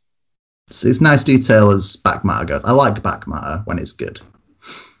it's nice detail as back matter goes. I like back matter when it's good.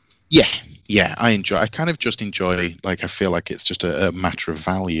 Yeah, I kind of just enjoy, like, I feel like it's just a matter of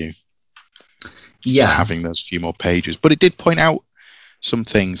value. Yeah. Just having those few more pages. But it did point out some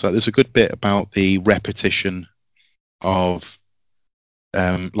things. Like, there's a good bit about the repetition of,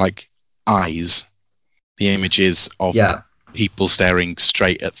 like, eyes, the images of people staring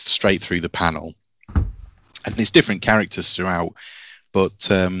straight through the panel. And it's different characters throughout.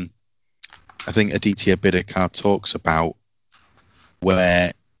 But I think Aditya Bidikar talks about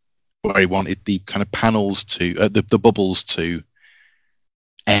where he wanted the kind of panels to the bubbles to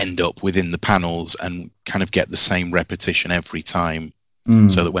end up within the panels and kind of get the same repetition every time,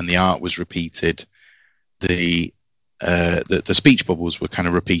 so that when the art was repeated, the speech bubbles were kind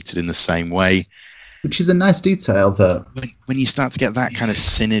of repeated in the same way, which is a nice detail. That when you start to get that kind of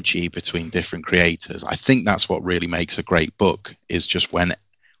synergy between different creators, I think that's what really makes a great book, is just when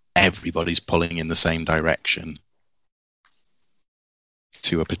everybody's pulling in the same direction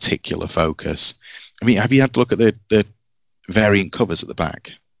to a particular focus. I mean, have you had to look at the variant covers at the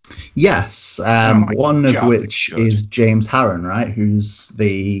back? Yes, one of which is James Harron, right? Who's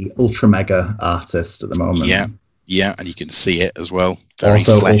the Ultra Mega artist at the moment. Yeah, and you can see it as well. Very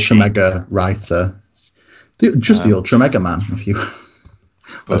also, fleshy. Ultra Mega writer. Just the Ultra Mega Man, if you...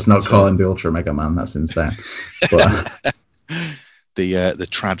 Let's not call him the Ultra Mega Man, that's insane. But, the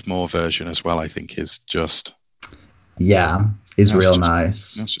Tradmore version as well, I think, is just... Yeah, is real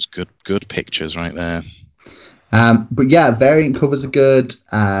nice. That's just good pictures right there. But yeah, variant covers are good.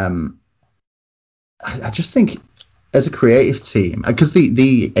 I just think as a creative team, because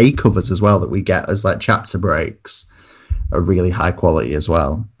the A covers as well that we get as like chapter breaks are really high quality as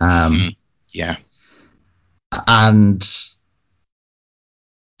well. Yeah. And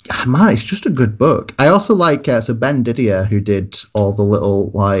man, it's just a good book. I also like so Ben Didier, who did all the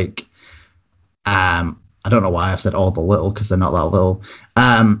little like I don't know why I've said all the little, because they're not that little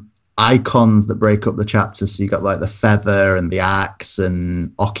icons that break up the chapters. So you got like the feather and the axe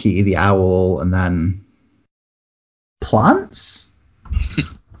and Oki the owl, and then plants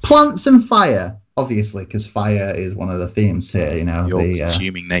and fire, obviously, because fire is one of the themes here. You know, the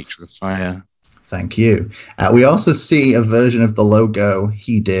consuming nature of fire. Thank you. We also see a version of the logo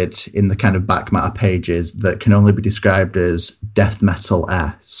he did in the kind of back matter pages that can only be described as death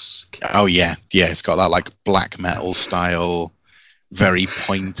metal-esque. Oh yeah, it's got that like black metal style, very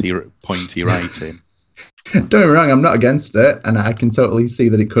pointy writing. Don't get me wrong, I'm not against it, and I can totally see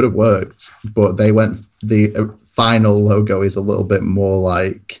that it could have worked, but the final logo is a little bit more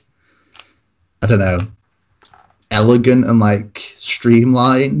like, I don't know, elegant and like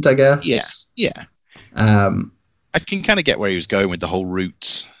streamlined, I guess. Yeah. I can kind of get where he was going with the whole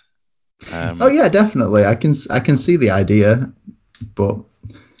roots. Oh yeah, definitely. I can see the idea, but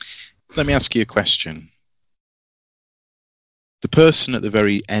let me ask you a question. The person at the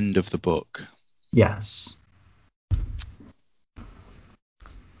very end of the book. Yes.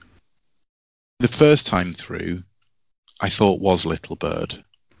 The first time through, I thought was Little Bird.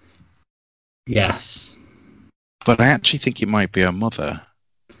 Yes. But I actually think it might be her mother.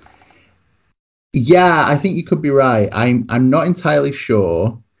 Yeah, I think you could be right. I'm not entirely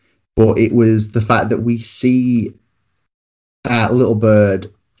sure, but it was the fact that we see Little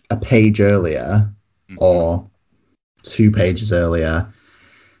Bird a page earlier, or 2 pages earlier.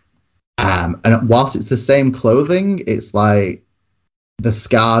 And whilst it's the same clothing, it's like the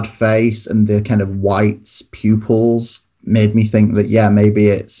scarred face and the kind of white pupils made me think that, yeah, maybe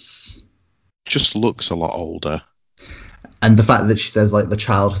it's... Just looks a lot older. And the fact that she says, like, the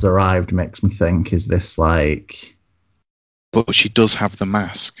child has arrived makes me think, is this, like... But she does have the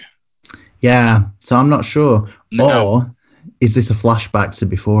mask. Yeah, so I'm not sure. No. Or is this a flashback to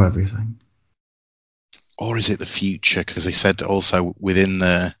before everything? Or is it the future? Because they said also within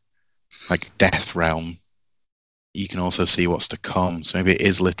the, like, death realm, you can also see what's to come. So maybe it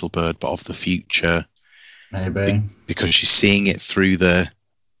is Little Bird, but of the future. Maybe. Because she's seeing it through the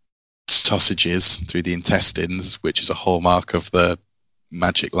sausages, through the intestines, which is a hallmark of the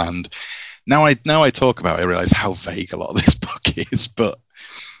Magic Land. Now I talk about it, I realise how vague a lot of this book is, but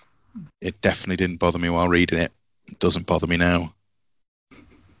it definitely didn't bother me while reading it. It doesn't bother me now.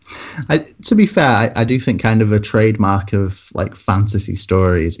 To be fair, I do think kind of a trademark of like fantasy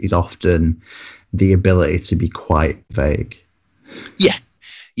stories is often the ability to be quite vague. Yeah.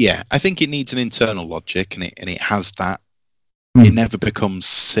 I think it needs an internal logic, and it has that. It never becomes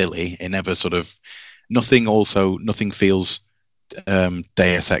silly. It never sort of nothing feels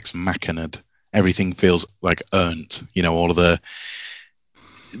Deus Ex Machina. Everything feels like earned. You know, all of the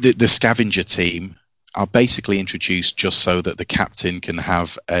scavenger team are basically introduced just so that the captain can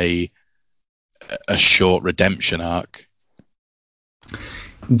have a short redemption arc.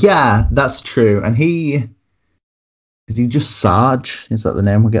 Yeah, that's true. And is he just Sarge? Is that the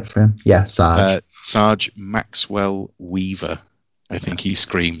name we'll get for him? Yeah, Sarge. Sarge Maxwell Weaver. I think he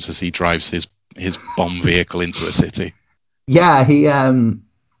screams as he drives his bomb vehicle into a city. Yeah, he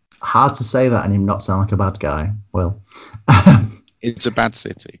hard to say that and him not sound like a bad guy. Well, it's a bad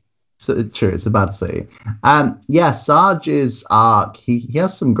city. So true, it's a bad city. Yeah, Sarge's arc, he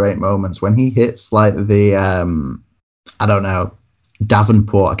has some great moments when he hits like the I don't know,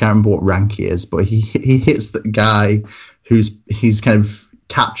 Davenport. I can't remember what rank he is, but he hits the guy he's kind of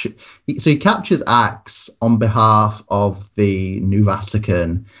captured. So he captures Axe on behalf of the New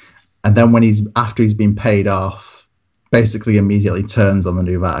Vatican, and then after he's been paid off, basically immediately turns on the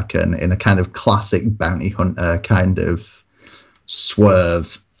New Vatican in a kind of classic bounty hunter kind of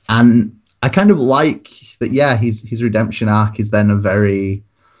swerve. And I kind of like that. Yeah, his redemption arc is then a very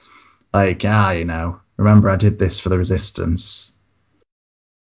like, remember I did this for the Resistance.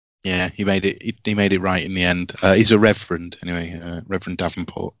 Yeah, he made it right in the end. He's a reverend anyway, Reverend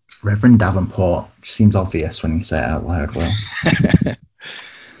Davenport. Reverend Davenport, which seems obvious when you say it out loud. Well,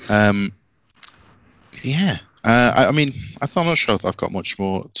 yeah. I mean, I'm not sure if I've got much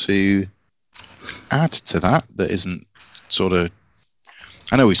more to add to that isn't sort of.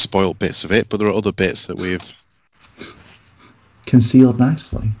 I know we've spoiled bits of it, but there are other bits that we've concealed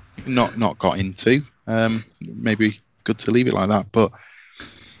nicely. Not got into. Maybe good to leave it like that, but.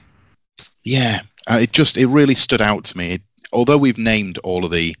 Yeah, it really stood out to me. Although we've named all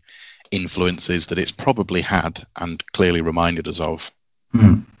of the influences that it's probably had and clearly reminded us of,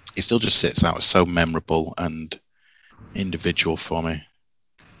 Mm. it still just sits out as so memorable and individual for me.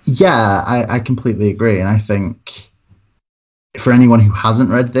 Yeah, I completely agree. And I think for anyone who hasn't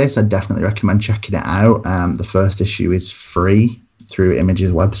read this, I definitely recommend checking it out. The first issue is free through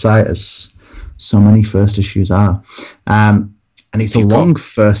Image's website, as so many first issues are. And it's a long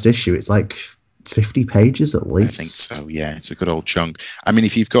first issue. It's like 50 pages at least. I think so, yeah. It's a good old chunk. I mean,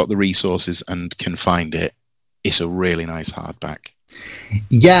 if you've got the resources and can find it, it's a really nice hardback.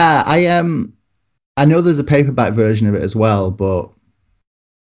 Yeah, I know there's a paperback version of it as well, but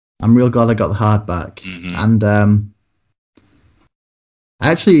I'm real glad I got the hardback. Mm-hmm. And I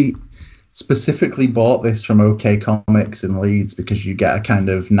actually specifically bought this from OK Comics in Leeds because you get a kind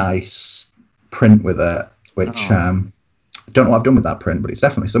of nice print with it, which I don't know what I've done with that print, but it's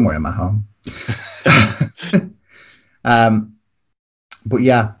definitely somewhere in my home. But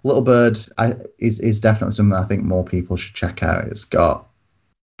yeah, Little Bird is definitely something I think more people should check out. It's got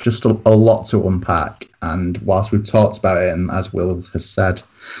just a lot to unpack, and whilst we've talked about it, and as Will has said,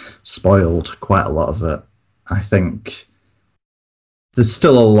 spoiled quite a lot of it, I think there's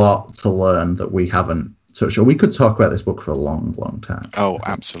still a lot to learn that we haven't touched on. We could talk about this book for a long, long time. Oh,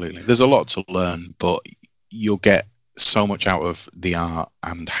 absolutely. There's a lot to learn, but you'll get so much out of the art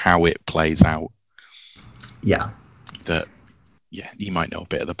and how it plays out. Yeah. That, yeah, you might know a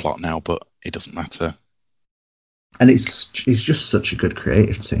bit of the plot now, but it doesn't matter. And it's just such a good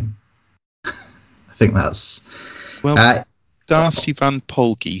creative team. I think that's... Well, Darcy Van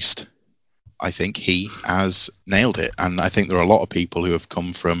Polgeest, I think he has nailed it. And I think there are a lot of people who have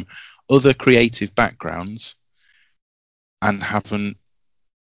come from other creative backgrounds and haven't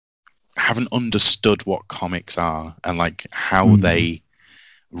understood what comics are and like how they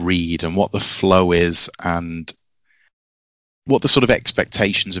read and what the flow is and what the sort of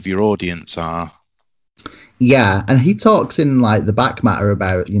expectations of your audience are. Yeah, and he talks in like the back matter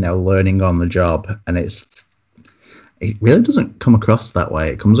about, learning on the job, and it really doesn't come across that way.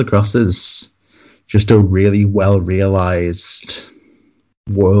 It comes across as just a really well realized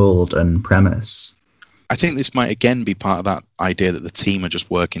world and premise. I think this might again be part of that idea that the team are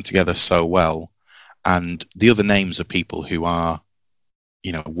just working together so well, and the other names are people who are,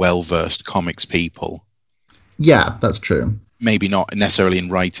 well-versed comics people. Yeah, that's true. Maybe not necessarily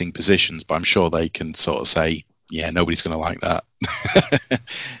in writing positions, but I'm sure they can sort of say, yeah, nobody's going to like that.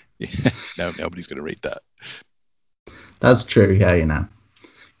 No, nobody's going to read that. That's true, yeah,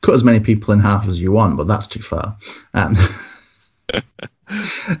 Cut as many people in half as you want, but that's too far. No,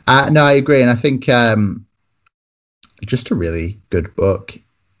 I agree, and I think just a really good book.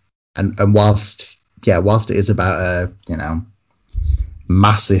 And whilst it is about a,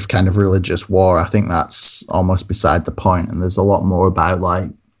 massive kind of religious war, I think that's almost beside the point, and there's a lot more about like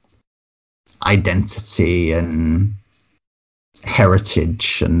identity and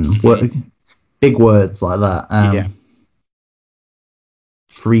heritage and big words like that.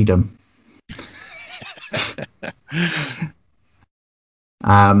 Freedom.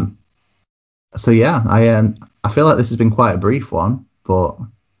 So yeah, I feel like this has been quite a brief one, but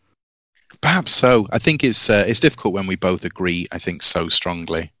perhaps so. I think it's difficult when we both agree, I think, so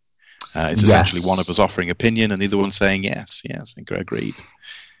strongly. It's essentially one of us offering opinion and the other one saying yes, I think I agreed.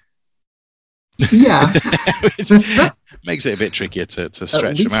 Yeah. Makes it a bit trickier to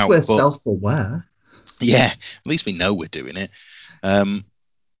stretch them out. At least we're self-aware. Yeah, at least we know we're doing it.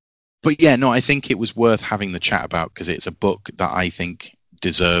 But yeah, no, I think it was worth having the chat about because it's a book that I think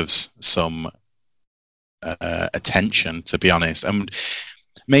deserves some attention, to be honest. And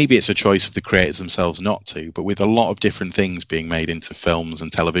maybe it's a choice of the creators themselves not to, but with a lot of different things being made into films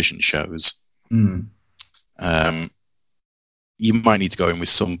and television shows, you might need to go in with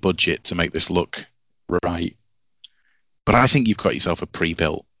some budget to make this look right. But I think you've got yourself a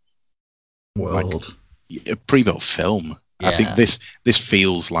pre-built world, a pre-built film. Yeah. I think this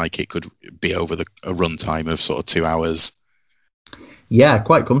feels like it could be over a runtime of sort of 2 hours. Yeah,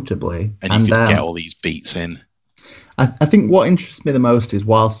 quite comfortably. And you could get all these beats in. I think what interests me the most is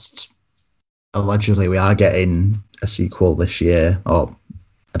whilst allegedly we are getting a sequel this year, or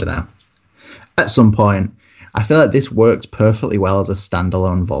I don't know, at some point, I feel like this works perfectly well as a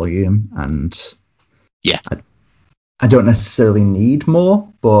standalone volume, and I don't necessarily need more,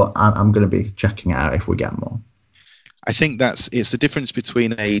 but I'm going to be checking it out if we get more. I think it's the difference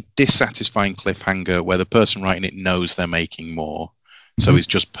between a dissatisfying cliffhanger where the person writing it knows they're making more, so it's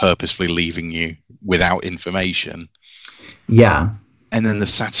just purposefully leaving you without information. Yeah. And then the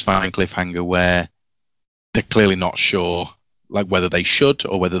satisfying cliffhanger where they're clearly not sure like whether they should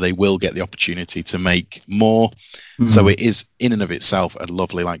or whether they will get the opportunity to make more. So it is in and of itself a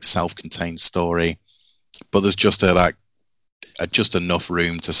lovely, like, self-contained story, but there's just just enough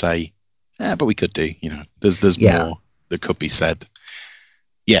room to say, but we could do, there's more that could be said.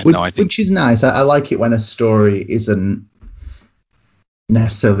 Yeah, I think, which is nice. I like it when a story isn't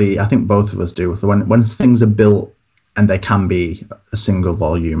necessarily, I think both of us do, when things are built and they can be a single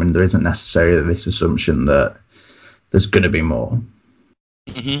volume and there isn't necessarily this assumption that there's going to be more.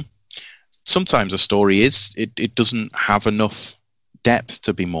 Sometimes a story it doesn't have enough depth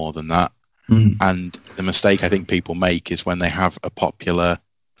to be more than that. And the mistake I think people make is when they have a popular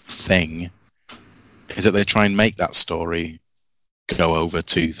thing, is that they try and make that story go over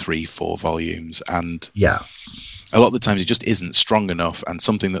 2, 3, 4 volumes. And a lot of the times it just isn't strong enough, and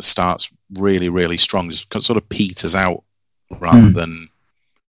something that starts really, really strong just sort of peters out rather than,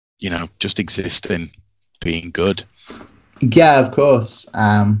 just existing, being good. Yeah, of course.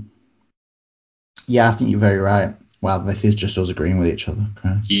 Yeah, I think you're very right. Wow, this is just us agreeing with each other.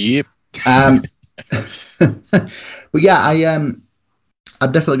 Christ. Yep. But yeah, I'm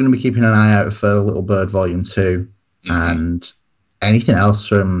definitely going to be keeping an eye out for Little Bird Volume 2 and anything else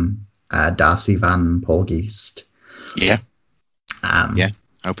from Darcy Van Polgeest. Yeah. I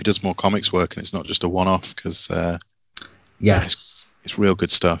hope he does more comics work and it's not just a one-off, because yes, it's real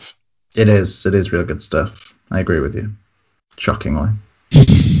good stuff. It is real good stuff. I agree with you. Shockingly.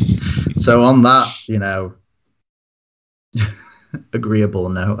 So on that, agreeable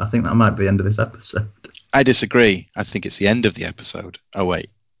note, I think that might be the end of this episode. I disagree. I think it's the end of the episode. Oh, wait.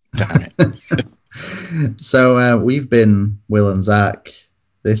 Damn it. So we've been Will and Zach.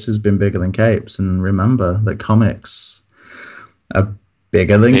 This has been Bigger Than Capes. And remember that comics are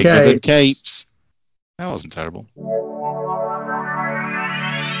bigger than capes. That wasn't terrible.